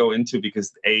want to go into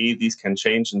because A, these can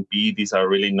change, and B, these are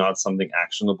really not something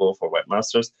actionable for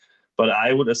webmasters. But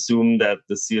I would assume that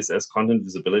the CSS content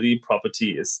visibility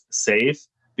property is safe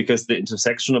because the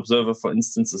intersection observer, for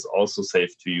instance, is also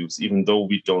safe to use, even though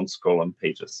we don't scroll on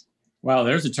pages. Wow,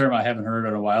 there's a term I haven't heard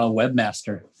in a while,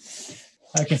 webmaster.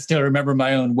 I can still remember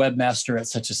my own webmaster at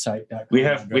such a site. We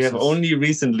have only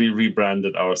recently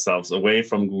rebranded ourselves away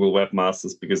from Google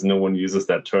Webmasters because no one uses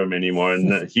that term anymore.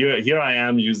 And here I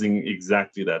am using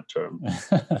exactly that term.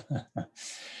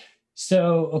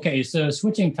 So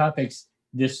switching topics,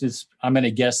 I'm going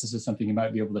to guess this is something you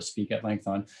might be able to speak at length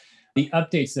on. The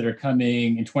updates that are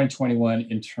coming in 2021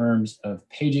 in terms of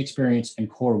page experience and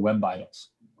core web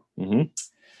vitals.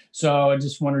 So I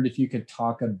just wondered if you could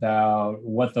talk about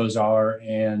what those are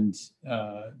and,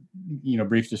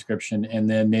 brief description, and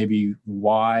then maybe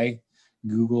why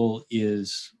Google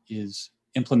is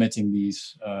implementing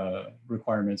these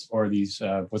requirements or these,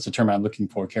 what's the term I'm looking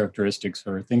for, characteristics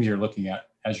or things you're looking at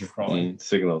as you're crawling.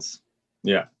 Signals.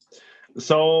 Yeah.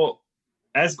 So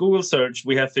as Google search,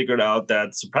 we have figured out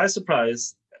that, surprise,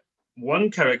 surprise,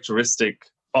 one characteristic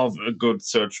of a good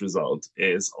search result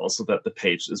is also that the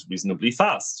page is reasonably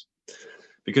fast.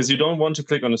 Because you don't want to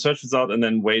click on a search result and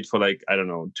then wait for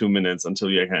 2 minutes until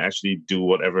you can actually do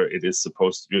whatever it is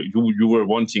supposed to you were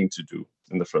wanting to do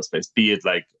in the first place. Be it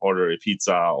like order a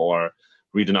pizza or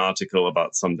read an article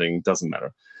about something, doesn't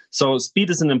matter. So speed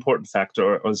is an important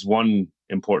factor, or is one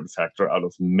important factor out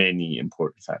of many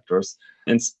important factors.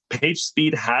 And page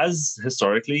speed has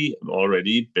historically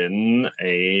already been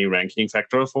a ranking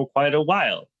factor for quite a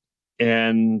while.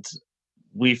 And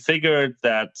we figured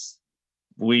that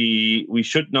we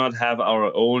should not have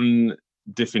our own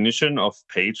definition of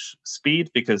page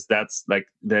speed, because that's like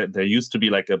there used to be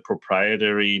like a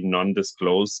proprietary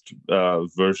non-disclosed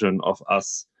version of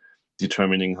us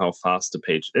determining how fast a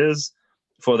page is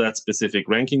for that specific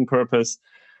ranking purpose.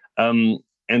 And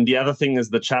the other thing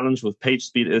is, the challenge with page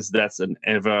speed is that's an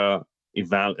ever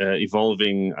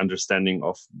evolving understanding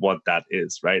of what that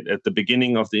is, right? At the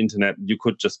beginning of the internet, you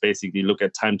could just basically look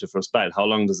at time to first byte. How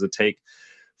long does it take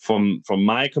from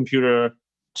my computer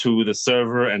to the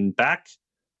server and back?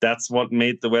 That's what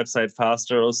made the website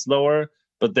faster or slower.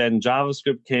 But then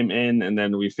JavaScript came in, and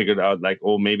then we figured out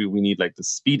maybe we need the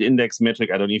speed index metric.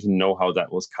 I don't even know how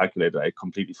that was calculated. I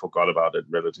completely forgot about it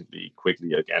relatively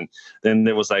quickly again. Then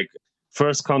there was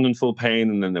first contentful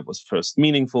paint, and then there was first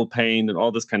meaningful paint, and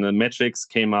all this kind of metrics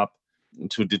came up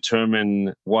to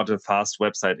determine what a fast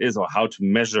website is, or how to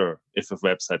measure if a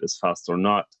website is fast or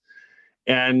not.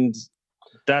 And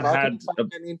that Martin, if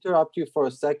I can interrupt you for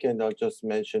a second, I'll just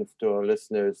mention to our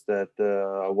listeners that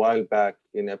a while back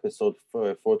in episode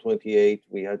 428,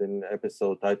 we had an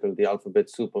episode titled The Alphabet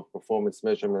Soup of Performance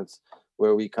Measurements,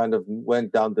 where we kind of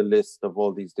went down the list of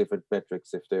all these different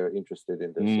metrics if they're interested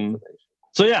in this information.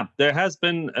 So yeah, there has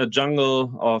been a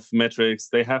jungle of metrics.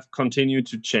 They have continued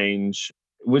to change,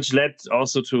 which led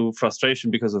also to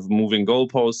frustration because of moving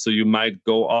goalposts. So you might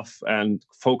go off and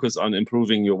focus on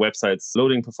improving your website's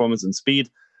loading performance and speed,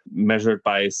 measured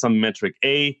by some metric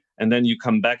A. And then you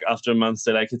come back after a month,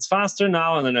 say it's faster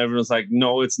now. And then everyone's like,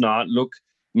 no, it's not. Look,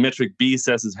 metric B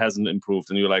says it hasn't improved.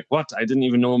 And you're like, what? I didn't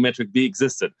even know metric B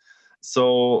existed.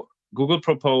 So Google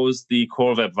proposed the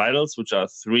Core Web Vitals, which are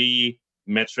 3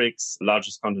 metrics: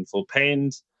 largest contentful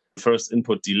paint, first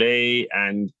input delay,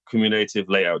 and cumulative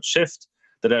layout shift,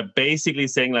 that are basically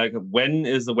saying when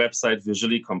is the website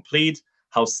visually complete,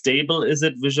 how stable is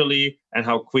it visually, and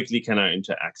how quickly can I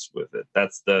interact with it.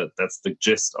 That's the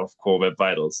gist of Core Web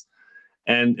Vitals.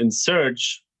 And in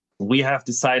search, we have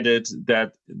decided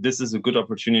that this is a good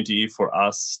opportunity for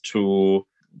us to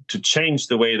change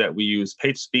the way that we use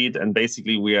page speed. And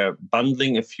basically, we are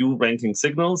bundling a few ranking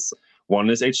signals. One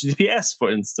is HTTPS,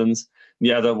 for instance.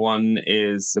 The other one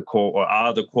is the Core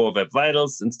Web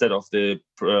Vitals instead of the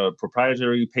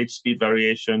proprietary page speed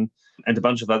variation. And a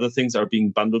bunch of other things are being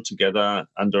bundled together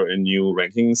under a new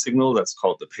ranking signal that's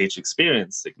called the Page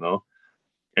Experience signal.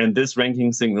 And this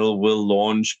ranking signal will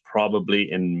launch probably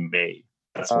in May.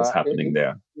 That's what's happening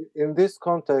there. In this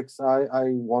context, I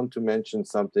want to mention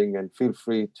something, and feel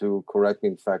free to correct me.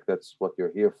 In fact, that's what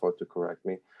you're here for, to correct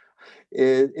me.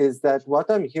 is that what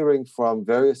I'm hearing from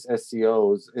various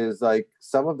SEOs is like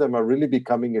some of them are really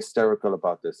becoming hysterical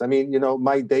about this. I mean,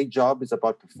 my day job is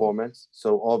about performance.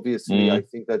 So obviously, I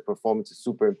think that performance is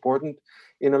super important.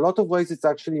 In a lot of ways, it's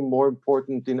actually more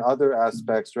important in other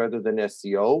aspects rather than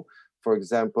SEO. For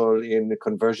example, in the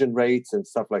conversion rates and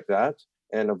stuff like that,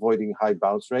 and avoiding high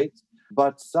bounce rates.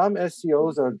 But some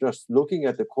SEOs are just looking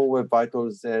at the core web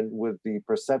vitals and with the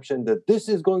perception that this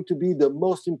is going to be the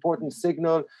most important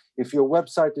signal. If your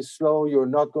website is slow, you're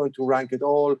not going to rank at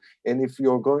all. And if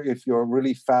you're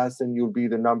really fast, then you'll be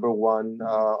the number one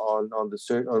on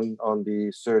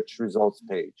the search results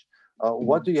page.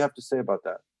 What do you have to say about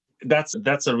that?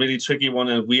 That's a really tricky one,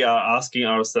 and we are asking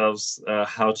ourselves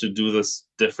how to do this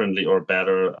differently or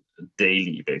better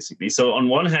daily, basically. So on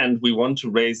one hand, we want to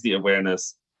raise the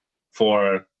awareness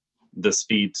for the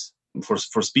speed, for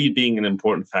speed being an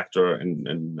important factor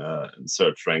in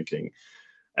search ranking,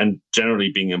 and generally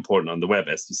being important on the web.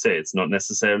 As you say, it's not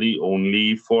necessarily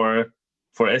only for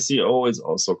SEO; it's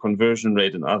also conversion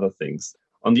rate and other things.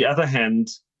 On the other hand,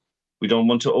 we don't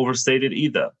want to overstate it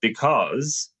either,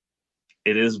 because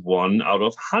it is one out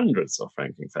of hundreds of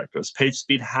ranking factors. Page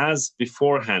speed has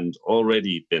beforehand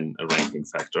already been a ranking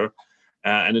factor,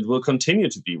 and it will continue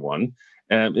to be one.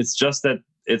 It's just that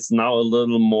it's now a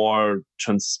little more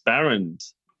transparent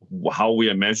how we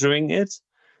are measuring it.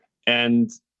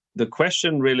 And the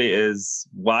question really is,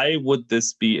 why would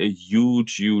this be a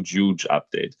huge, huge, huge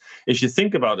update? If you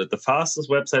think about it, the fastest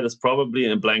website is probably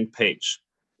a blank page.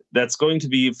 That's going to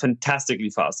be fantastically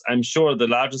fast. I'm sure the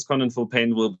largest contentful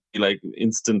pane will be like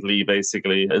instantly,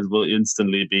 basically. It will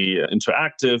instantly be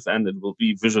interactive and it will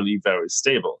be visually very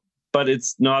stable. But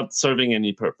it's not serving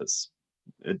any purpose.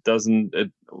 It doesn't,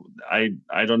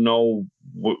 I don't know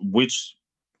which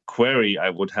query I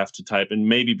would have to type in,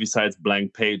 maybe besides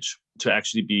blank page, to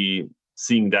actually be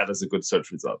seeing that as a good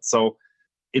search result. So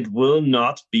it will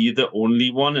not be the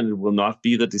only one, and it will not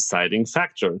be the deciding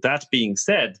factor. That being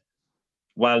said,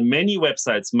 while many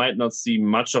websites might not see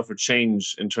much of a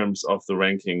change in terms of the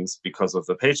rankings because of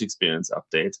the page experience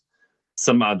update,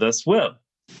 some others will.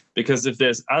 Because if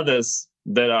there's others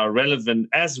that are relevant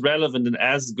and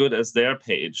as good as their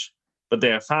page, but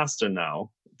they are faster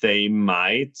now, they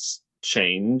might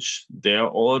change their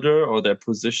order or their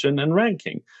position and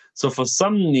ranking. So for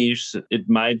some niche, it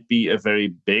might be a very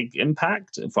big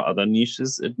impact. For other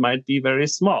niches, it might be very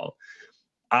small.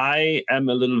 I am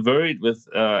a little worried with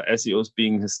SEOs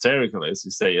being hysterical, as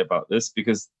you say, about this,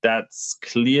 because that's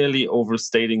clearly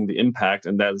overstating the impact,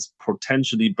 and that is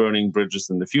potentially burning bridges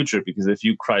in the future. Because if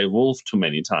you cry wolf too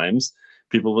many times,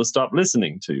 people will stop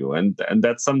listening to you. And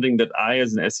that's something that I,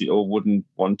 as an SEO, wouldn't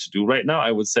want to do right now.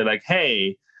 I would say, like,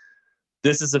 hey,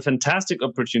 this is a fantastic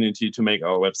opportunity to make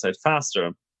our website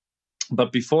faster.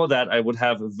 But before that, I would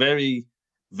have a very,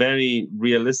 very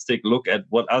realistic look at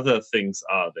what other things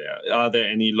are there. Are there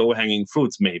any low-hanging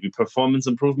fruits? Maybe performance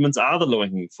improvements are the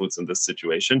low-hanging fruits in this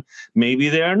situation. Maybe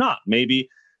they are not. Maybe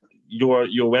your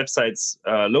website's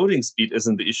loading speed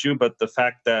isn't the issue, but the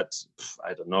fact that,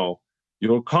 I don't know,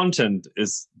 your content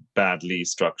is badly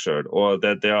structured, or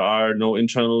that there are no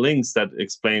internal links that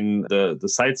explain the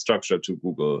site structure to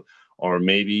Google, or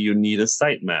maybe you need a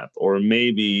sitemap, or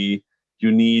maybe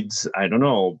you need, I don't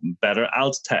know, better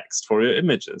alt text for your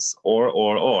images,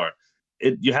 or.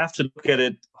 You have to look at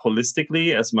it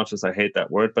holistically, as much as I hate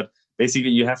that word, but basically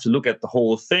you have to look at the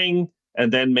whole thing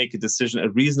and then make a decision, a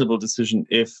reasonable decision,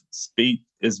 if speed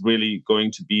is really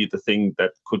going to be the thing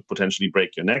that could potentially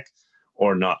break your neck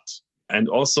or not. And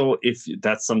also if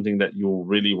that's something that you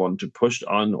really want to push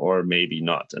on, or maybe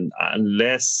not. And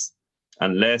unless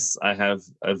I have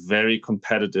a very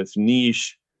competitive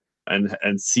niche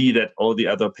and see that all the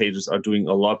other pages are doing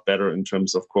a lot better in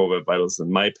terms of core web vitals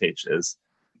than my page is,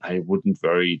 I wouldn't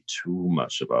worry too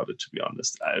much about it, to be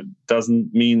honest. It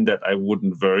doesn't mean that I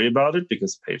wouldn't worry about it,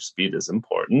 because page speed is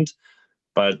important,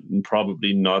 but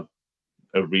probably not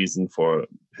a reason for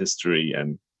hysteria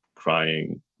and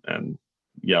crying and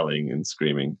yelling and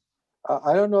screaming.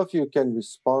 I don't know if you can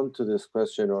respond to this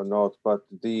question or not, but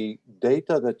the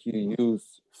data that you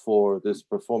use for this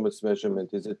performance measurement,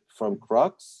 is it from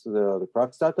Crux, the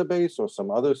Crux database, or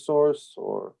some other source,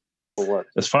 or what?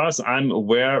 As far as I'm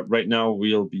aware, right now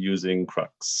we'll be using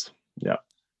Crux. Yeah.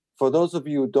 For those of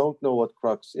you who don't know what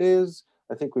Crux is,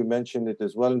 I think we mentioned it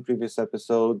as well in previous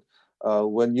episode.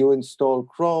 When you install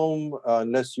Chrome,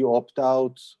 unless you opt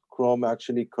out, Chrome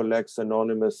actually collects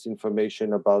anonymous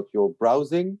information about your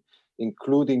browsing,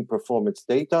 including performance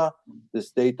data.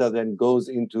 This data then goes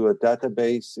into a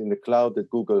database in the cloud that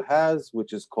Google has,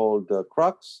 which is called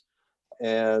Crux.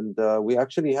 And we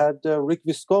actually had Rick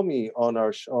Viscomi on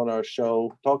our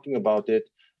show talking about it.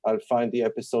 I'll find the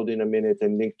episode in a minute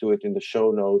and link to it in the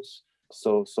show notes.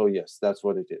 So yes, that's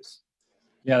what it is.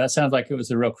 Yeah, that sounds like it was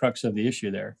the real crux of the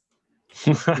issue there.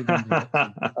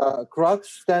 Crux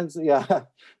stands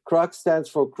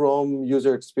for Chrome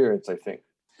user experience, I think.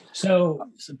 So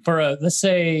for let's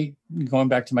say, going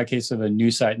back to my case of a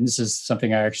news site, and this is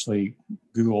something I actually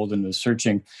Googled and was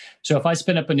searching. So if I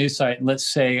spin up a news site, and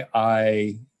let's say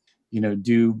I,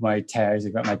 do my tags,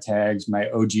 I've got my tags, my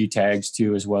OG tags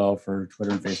too, as well for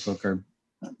Twitter and Facebook or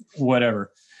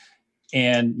whatever.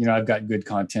 And, I've got good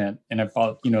content and I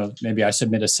thought, maybe I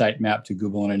submit a sitemap to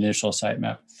Google, an initial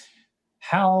sitemap.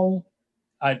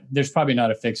 There's probably not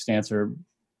a fixed answer.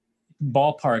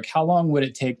 Ballpark, how long would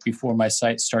it take before my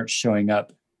site starts showing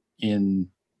up in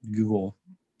Google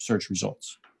search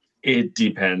results? It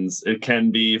depends. It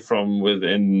can be from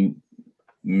within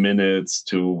minutes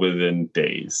to within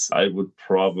days. I would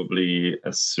probably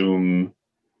assume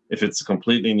if it's a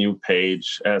completely new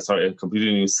page, a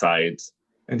completely new site,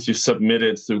 and you submit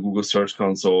it through Google Search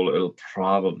Console, it'll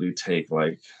probably take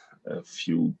like a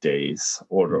few days,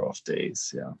 order of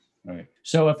days. Yeah. All right.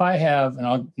 So if I have,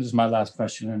 this is my last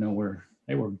question. I know we're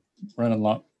running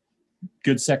along.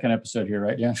 Good second episode here,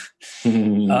 right? Yeah.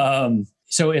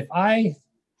 So if I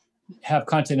have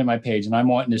content in my page and I'm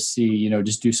wanting to see,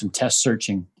 just do some test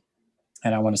searching,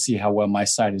 and I want to see how well my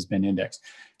site has been indexed.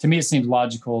 To me, it seems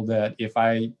logical that if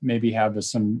I maybe have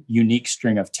some unique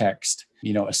string of text,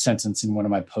 a sentence in one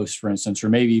of my posts, for instance, or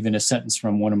maybe even a sentence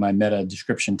from one of my meta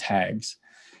description tags,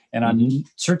 and I'm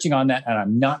searching on that and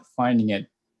I'm not finding it,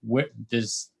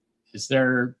 is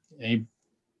there a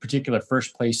particular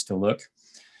first place to look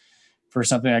for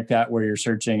something like that where you're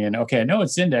searching and, okay, I know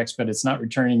it's indexed, but it's not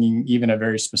returning even a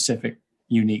very specific,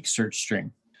 unique search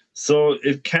string? So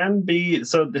it can be.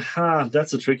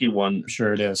 That's a tricky one.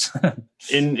 Sure, it is.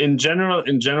 in general,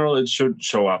 it should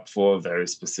show up for very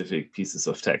specific pieces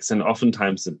of text, and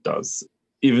oftentimes it does,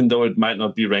 even though it might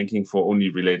not be ranking for only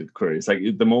related queries. Like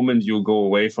the moment you go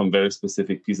away from very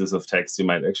specific pieces of text, you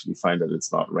might actually find that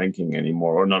it's not ranking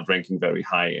anymore or not ranking very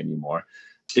high anymore.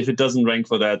 If it doesn't rank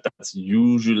for that, that's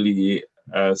usually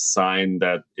a sign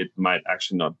that it might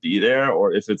actually not be there.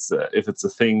 Or if it's a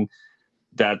thing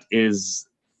that is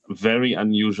very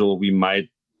unusual, we might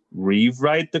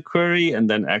rewrite the query and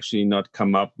then actually not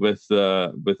come up with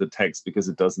the text because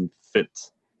it doesn't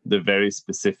fit the very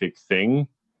specific thing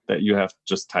that you have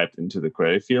just typed into the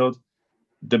query field.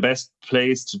 The best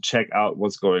place to check out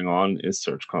what's going on is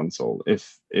Search Console.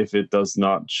 If it does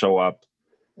not show up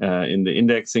in the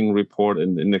indexing report,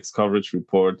 in the index coverage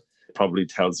report, it probably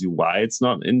tells you why it's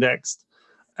not indexed.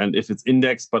 And if it's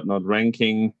indexed but not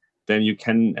ranking, then you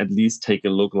can at least take a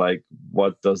look, like,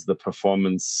 what does the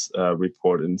performance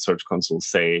report in Search Console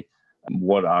say?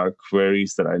 What are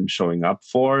queries that I'm showing up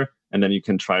for? And then you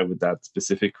can try with that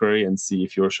specific query and see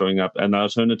if you're showing up. An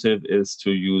alternative is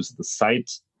to use the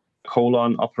site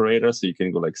colon operator. So you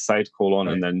can go like site colon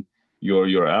and then your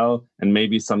URL and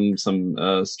maybe some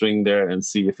string there and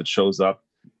see if it shows up.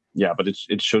 Yeah, but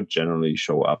it should generally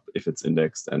show up if it's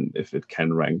indexed and if it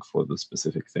can rank for the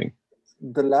specific thing.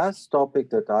 The last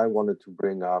topic that I wanted to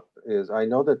bring up is, I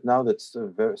know that now that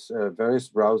various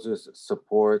browsers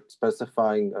support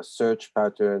specifying a search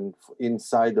pattern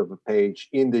inside of a page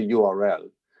in the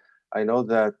URL. I know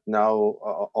that now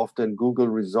often Google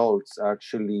results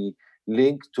actually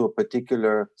link to a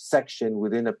particular section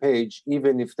within a page,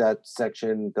 even if that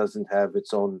section doesn't have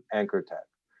its own anchor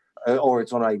tag or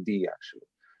its own ID, actually.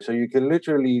 So you can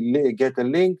literally get a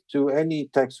link to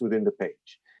any text within the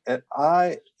page. And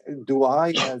do I,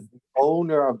 as the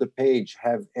owner of the page,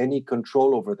 have any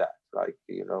control over that? Like,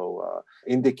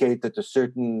 indicate that a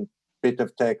certain bit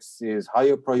of text is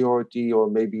higher priority, or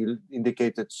maybe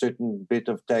indicate that certain bit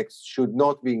of text should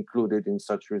not be included in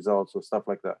such results or stuff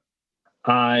like that?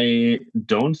 I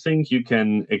don't think you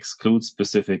can exclude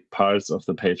specific parts of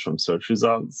the page from search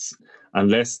results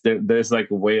unless there's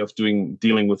like a way of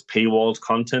dealing with paywalled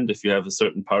content. If you have a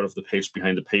certain part of the page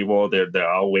behind a paywall, there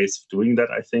are ways of doing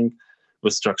that, I think,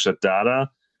 with structured data.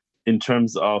 In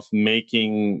terms of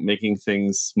making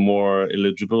things more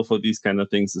eligible for these kind of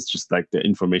things, it's just like the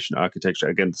information architecture,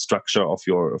 again, the structure of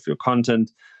your content.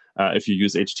 If you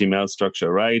use HTML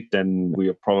structure right, then we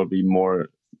are probably more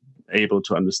able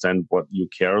to understand what you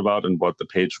care about and what the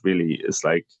page really is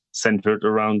like centered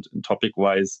around topic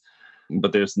wise.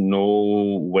 But there's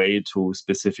no way to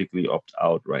specifically opt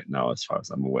out right now, as far as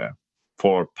I'm aware,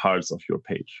 for parts of your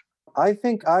page. I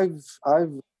think I've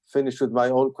finished with my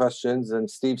own questions,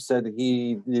 and Steve said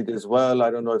he did as well.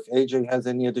 I don't know if AJ has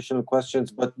any additional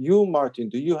questions, but you, Martin,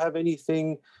 do you have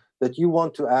anything that you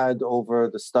want to add over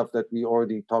the stuff that we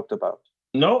already talked about?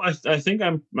 No, I think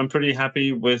I'm pretty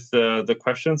happy with the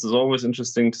questions. It's always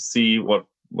interesting to see what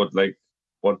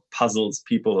puzzles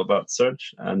people about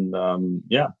search, and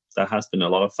that has been a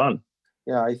lot of fun.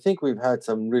 Yeah, I think we've had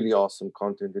some really awesome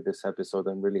content in this episode.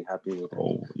 I'm really happy with it.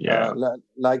 Oh, yeah.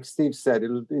 Like Steve said,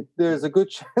 there's a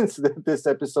good chance that this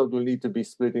episode will need to be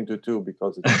split into two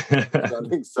because it's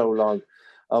running so long,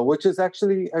 which is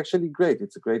actually great.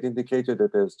 It's a great indicator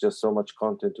that there's just so much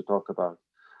content to talk about.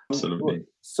 Absolutely.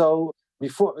 So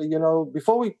before we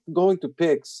go into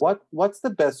picks, what's the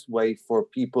best way for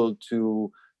people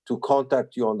to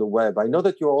contact you on the web? I know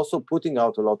that you're also putting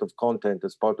out a lot of content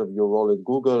as part of your role at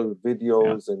Google,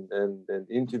 videos and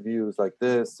interviews like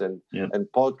this and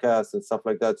podcasts and stuff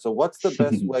like that. So what's the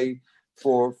best way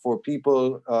for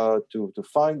people to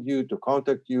find you, to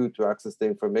contact you, to access the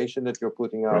information that you're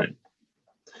putting out? Right.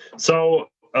 So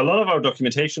a lot of our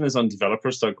documentation is on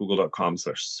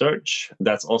developers.google.com/search.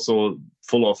 That's also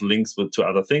full of links to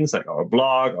other things like our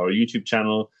blog, our YouTube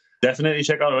channel. Definitely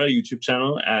check out our YouTube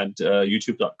channel at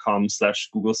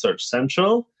youtube.com/Google Search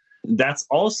Central. That's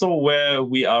also where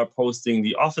we are posting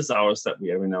the office hours that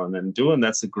we every now and then do. And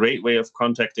that's a great way of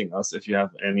contacting us if you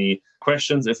have any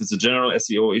questions. If it's a general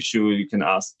SEO issue, you can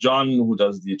ask John, who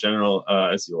does the general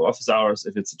SEO office hours.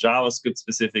 If it's a JavaScript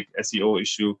specific SEO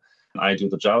issue, I do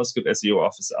the JavaScript SEO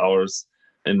office hours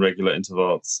in regular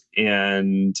intervals.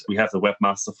 And we have the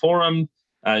Webmaster Forum.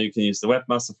 You can use the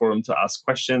Webmaster Forum to ask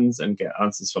questions and get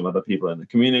answers from other people in the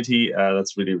community.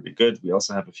 That's really, really good. We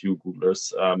also have a few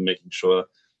Googlers making sure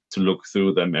to look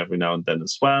through them every now and then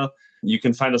as well. You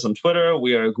can find us on Twitter.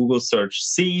 We are Google Search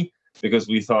C because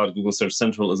we thought Google Search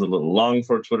Central is a little long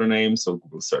for a Twitter name. So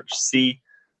Google Search C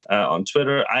on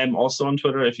Twitter. I am also on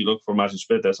Twitter. If you look for Martin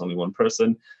Schmidt, there's only one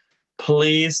person.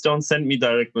 Please don't send me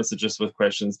direct messages with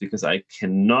questions because I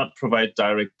cannot provide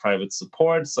direct private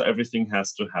support. So everything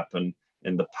has to happen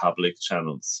in the public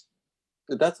channels.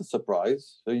 That's a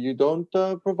surprise. So you don't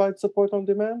provide support on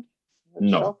demand?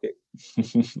 That's no. Shocking.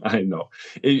 I know.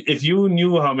 If you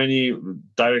knew how many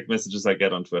direct messages I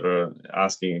get on Twitter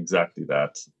asking exactly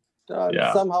that,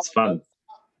 somehow it's fun.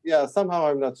 Somehow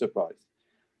I'm not surprised.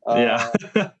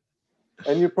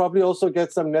 And you probably also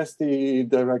get some nasty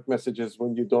direct messages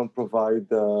when you don't provide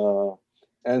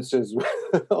answers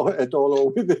at all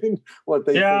or within what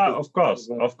they think. Of course,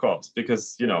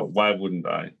 because, why wouldn't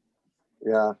I?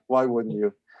 Yeah, why wouldn't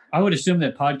you? I would assume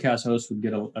that podcast hosts would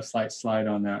get a slight slide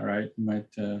on that, right? You might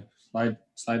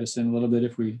slide us in a little bit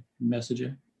if we message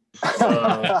it.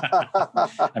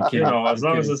 I'm kidding. As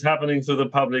long as it's happening through the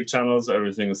public channels,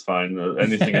 everything is fine.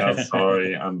 Anything else,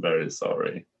 sorry, I'm very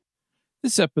sorry.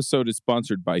 This episode is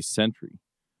sponsored by Sentry.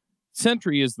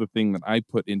 Sentry is the thing that I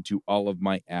put into all of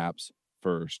my apps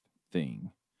first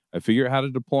thing. I figure out how to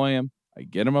deploy them, I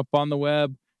get them up on the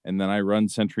web, and then I run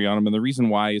Sentry on them. And the reason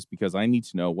why is because I need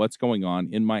to know what's going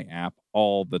on in my app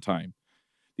all the time.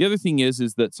 The other thing is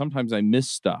that sometimes I miss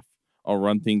stuff. I'll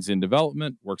run things in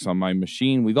development, works on my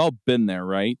machine. We've all been there,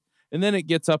 right? And then it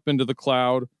gets up into the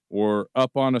cloud or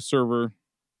up on a server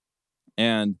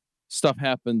and stuff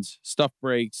happens, stuff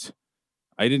breaks.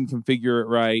 I didn't configure it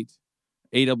right.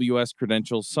 AWS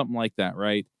credentials, something like that,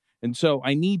 right? And so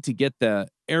I need to get the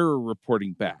error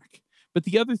reporting back. But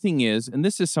the other thing is, and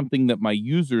this is something that my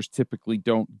users typically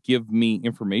don't give me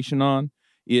information on,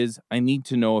 is I need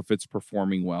to know if it's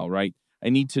performing well, right? I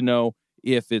need to know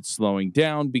if it's slowing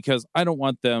down because I don't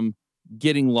want them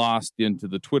getting lost into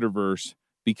the Twitterverse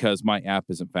because my app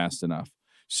isn't fast enough.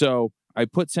 So I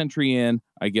put Sentry in,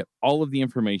 I get all of the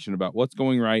information about what's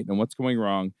going right and what's going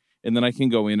wrong, and then I can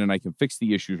go in and I can fix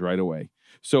the issues right away.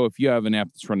 So if you have an app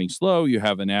that's running slow, you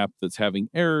have an app that's having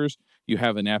errors, you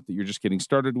have an app that you're just getting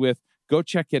started with, go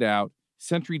check it out.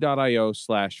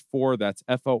 Sentry.io/4, that's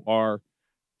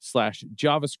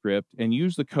FOR/JavaScript, and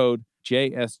use the code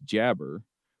JSJabber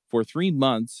for 3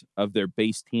 months of their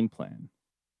base team plan.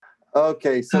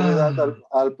 Okay, so with that,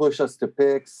 I'll push us to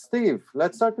picks. Steve,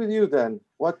 let's start with you then.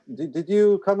 What did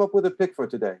you come up with a pick for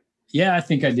today? Yeah, I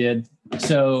think I did.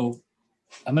 So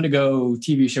I'm going to go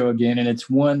TV show again, and it's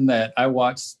one that I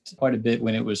watched quite a bit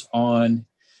when it was on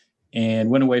and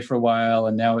went away for a while,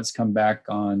 and now it's come back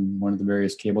on one of the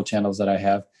various cable channels that I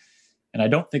have. And I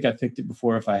don't think I picked it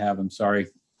before. If I have, I'm sorry.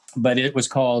 But it was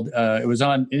called, it was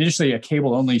on initially a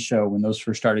cable-only show when those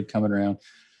first started coming around,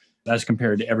 as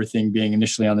compared to everything being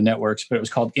initially on the networks. But it was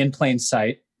called In Plain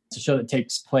Sight. It's a show that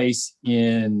takes place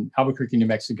in Albuquerque, New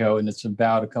Mexico, and it's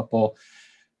about a couple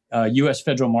U.S.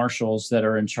 federal marshals that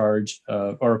are in charge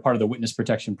or a part of the witness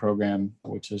protection program,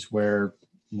 which is where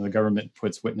the government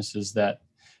puts witnesses that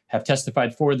have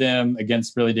testified for them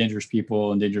against really dangerous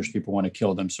people, and dangerous people want to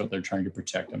kill them, so they're trying to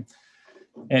protect them.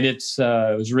 And it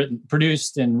was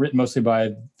produced and written mostly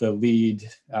by the lead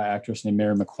actress named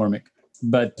Mary McCormick.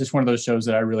 But just one of those shows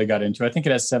that I really got into. I think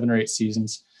it has 7 or 8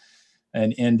 seasons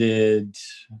and ended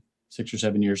 6 or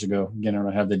 7 years ago. Again, I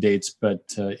don't have the dates, but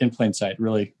In Plain Sight,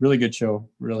 really, really good show.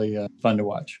 Really fun to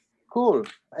watch. Cool.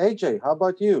 AJ, how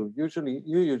about you? You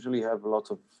usually have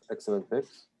lots of excellent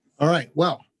picks. All right.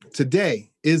 Well,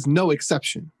 today is no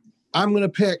exception. I'm going to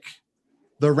pick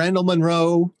the Randall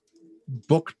Munroe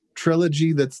book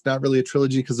trilogy. That's not really a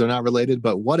trilogy because they're not related,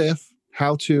 but What If,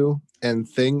 How To, and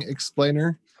Thing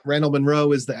Explainer. Randall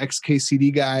Munroe is the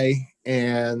ex-KCD guy,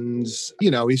 and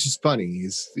he's just funny.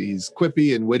 He's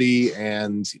quippy and witty,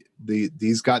 and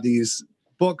he's got these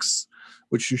books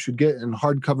which you should get in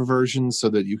hardcover versions so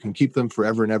that you can keep them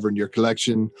forever and ever in your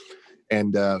collection,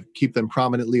 and keep them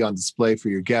prominently on display for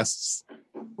your guests,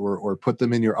 or put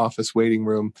them in your office waiting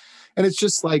room. And it's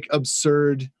just like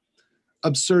absurd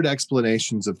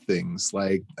explanations of things,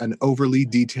 like an overly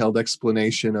detailed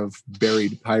explanation of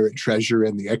buried pirate treasure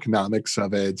and the economics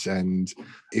of it. And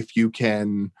if you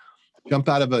can jump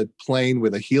out of a plane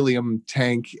with a helium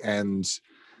tank and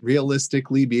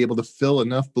realistically be able to fill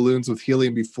enough balloons with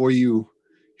helium before you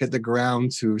hit the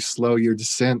ground to slow your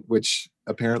descent, which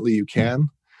apparently you can.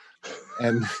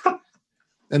 And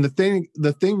the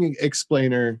thing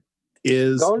explainer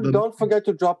is don't forget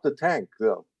to drop the tank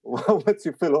though. Once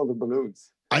you fill all the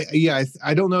balloons.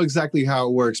 I don't know exactly how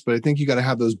it works, but I think you got to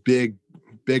have those big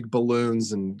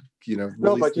balloons, and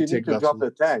no, but you need to drop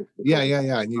the tank. Yeah,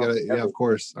 and you got to, of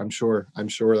course. I'm sure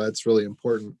that's really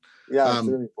important. Yeah, it's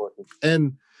really important.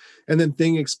 And then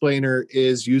Thing Explainer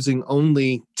is using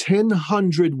only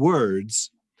 1,000 words.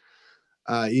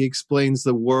 He explains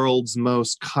the world's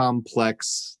most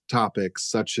complex topics,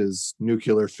 such as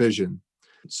nuclear fission.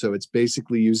 So it's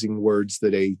basically using words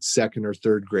that a second or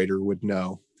third grader would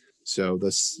know. So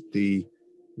the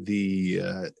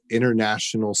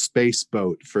International Space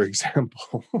Boat, for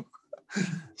example,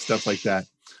 stuff like that.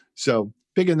 So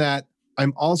picking that,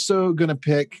 I'm also going to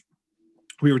pick,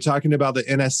 we were talking about the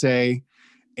NSA,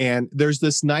 and there's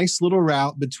this nice little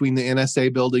route between the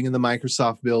NSA building and the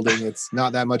Microsoft building. It's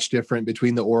not that much different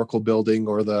between the Oracle building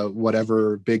or the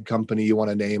whatever big company you want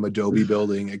to name, Adobe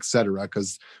building, et cetera,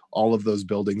 because all of those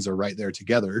buildings are right there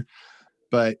together.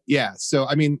 But yeah, so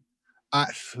I mean,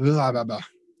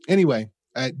 anyway,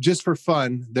 just for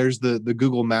fun, there's the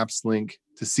Google Maps link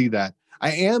to see that.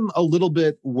 I am a little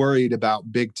bit worried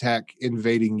about big tech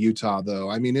invading Utah, though.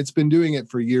 I mean, it's been doing it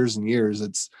for years and years.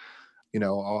 It's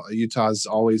Utah's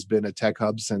always been a tech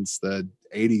hub since the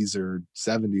 80s or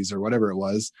 70s or whatever it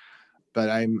was. But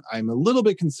I'm a little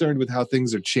bit concerned with how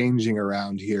things are changing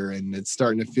around here, and it's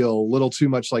starting to feel a little too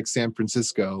much like San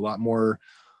Francisco, a lot more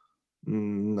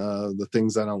the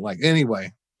things I don't like.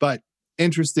 Anyway, but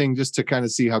interesting just to kind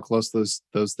of see how close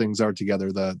those things are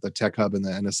together, the tech hub and the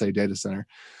NSA data center.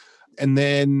 And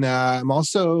then I'm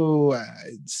also,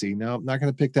 no, I'm not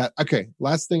going to pick that. Okay,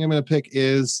 last thing I'm going to pick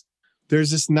is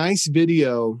there's this nice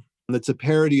video that's a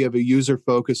parody of a user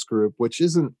focus group, which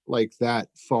isn't like that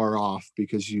far off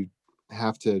because you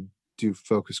have to do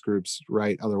focus groups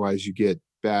right. Otherwise, you get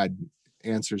bad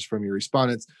answers from your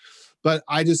respondents. But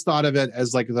I just thought of it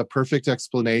as like the perfect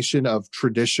explanation of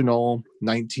traditional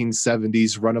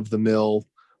 1970s run-of-the-mill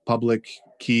public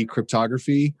key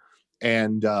cryptography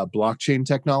and blockchain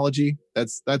technology.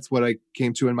 That's what I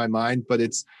came to in my mind. But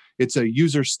it's a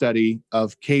user study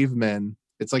of cavemen.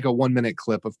 It's like a 1-minute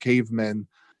clip of cavemen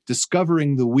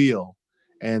discovering the wheel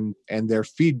and their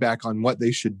feedback on what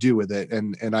they should do with it.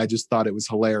 And I just thought it was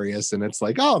hilarious. And it's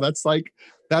like, oh, that's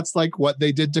like what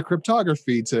they did to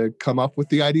cryptography to come up with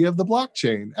the idea of the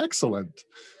blockchain. Excellent.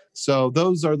 So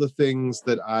those are the things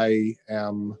that I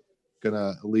am going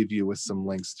to leave you with some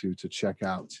links to check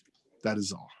out. That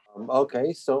is all.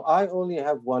 Okay, so I only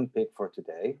have one pick for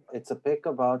today. It's a pick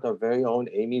about our very own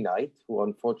Amy Knight, who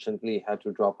unfortunately had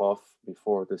to drop off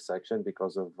before this section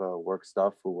because of work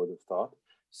stuff. Who would have thought?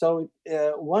 So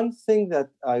one thing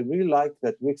that I really like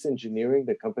that Wix Engineering,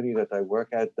 the company that I work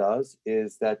at, does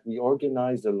is that we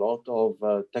organize a lot of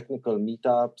technical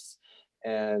meetups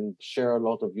and share a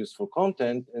lot of useful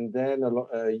content. And then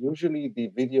usually the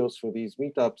videos for these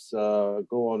meetups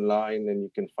go online, and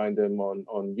you can find them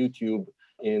on YouTube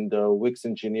in the Wix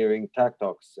Engineering Tech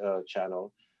Talks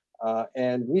channel.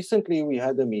 And recently we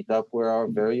had a meetup where our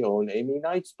very own Amy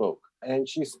Knight spoke. And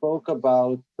she spoke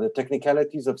about the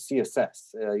technicalities of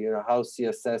CSS, how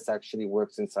CSS actually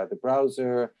works inside the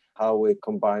browser, how it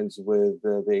combines with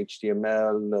the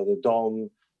HTML, the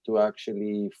DOM, to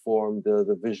actually form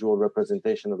the visual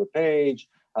representation of the page,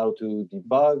 how to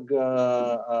debug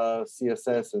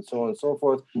CSS, and so on and so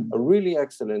forth. A really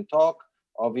excellent talk,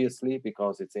 obviously,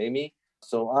 because it's Amy.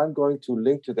 So I'm going to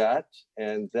link to that,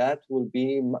 and that will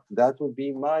be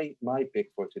my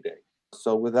pick for today.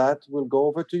 So with that, we'll go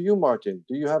over to you, Martin.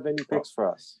 Do you have any picks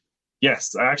for us?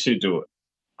 Yes, I actually do.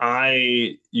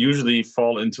 I usually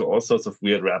fall into all sorts of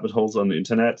weird rabbit holes on the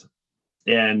internet,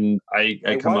 and I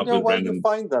come up with random. You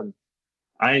find them.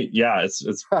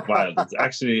 It's wild. It's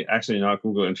actually not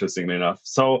Google, interestingly enough.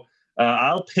 So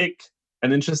I'll pick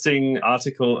an interesting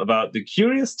article about the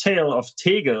curious tale of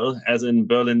Tegel, as in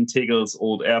Berlin Tegel's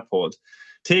old airport.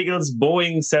 Tegel's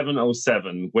Boeing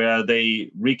 707, where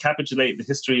they recapitulate the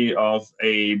history of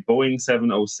a Boeing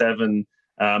 707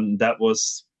 that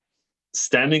was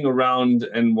standing around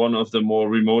in one of the more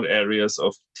remote areas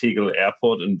of Tegel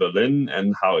Airport in Berlin,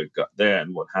 and how it got there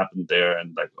and what happened there,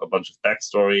 and like a bunch of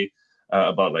backstory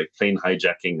about like plane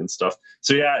hijacking and stuff.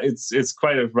 So yeah, it's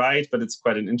quite a ride, but it's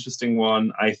quite an interesting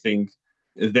one, I think.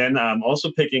 Then I'm also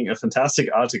picking a fantastic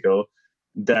article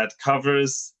that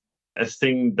covers a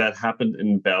thing that happened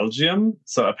in Belgium.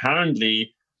 So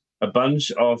apparently a bunch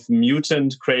of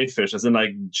mutant crayfish, as in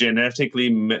like genetically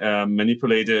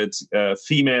manipulated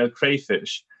female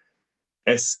crayfish,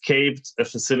 escaped a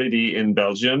facility in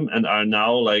Belgium and are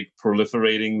now like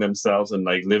proliferating themselves and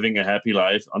like living a happy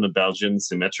life on a Belgian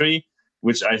cemetery,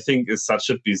 which I think is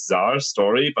such a bizarre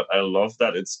story, but I love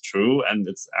that it's true and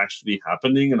it's actually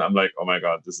happening. And I'm like, oh my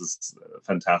God, this is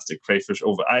fantastic. Crayfish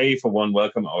over. I, for one,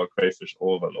 welcome our crayfish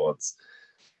overlords.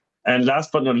 And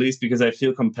last but not least, because I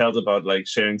feel compelled about like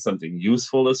sharing something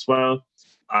useful as well,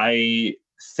 I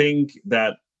think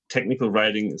that technical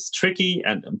writing is tricky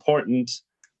and important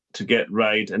to get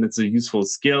right, and it's a useful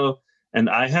skill. And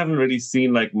I haven't really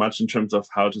seen like much in terms of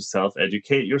how to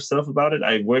self-educate yourself about it.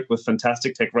 I work with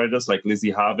fantastic tech writers like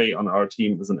Lizzie Harvey on our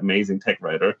team, is an amazing tech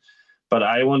writer. But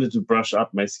I wanted to brush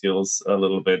up my skills a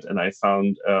little bit. And I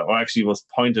found, or actually was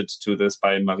pointed to this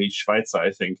by Marie Schweitzer,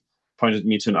 I think, pointed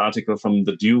me to an article from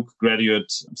the Duke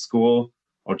Graduate School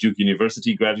or Duke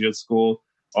University Graduate School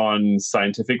on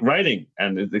scientific writing.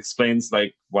 And it explains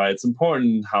like why it's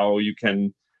important, how you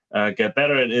can get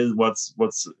better at it,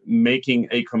 what's making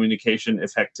a communication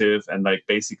effective, and like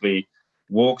basically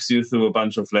walks you through a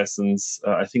bunch of lessons.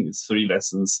 I think it's 3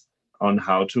 lessons on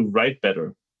how to write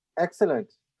better.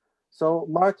 Excellent. So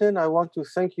Martin, I want to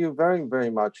thank you very, very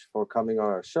much for coming on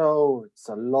our show. It's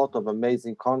a lot of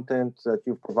amazing content that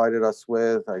you've provided us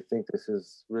with. I think this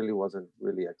was a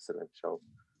really excellent show,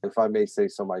 if I may say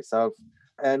so myself.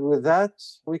 And with that,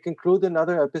 we conclude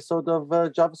another episode of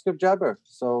JavaScript Jabber.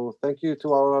 So thank you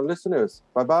to our listeners.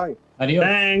 Bye-bye.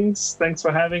 Adios. Thanks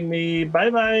for having me.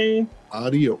 Bye-bye.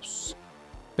 Adios.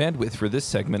 Bandwidth for this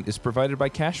segment is provided by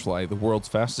CacheFly, the world's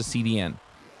fastest CDN.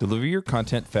 Deliver your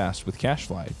content fast with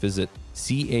CacheFly. Visit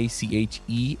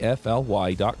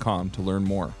CACHEFLY.com to learn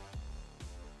more.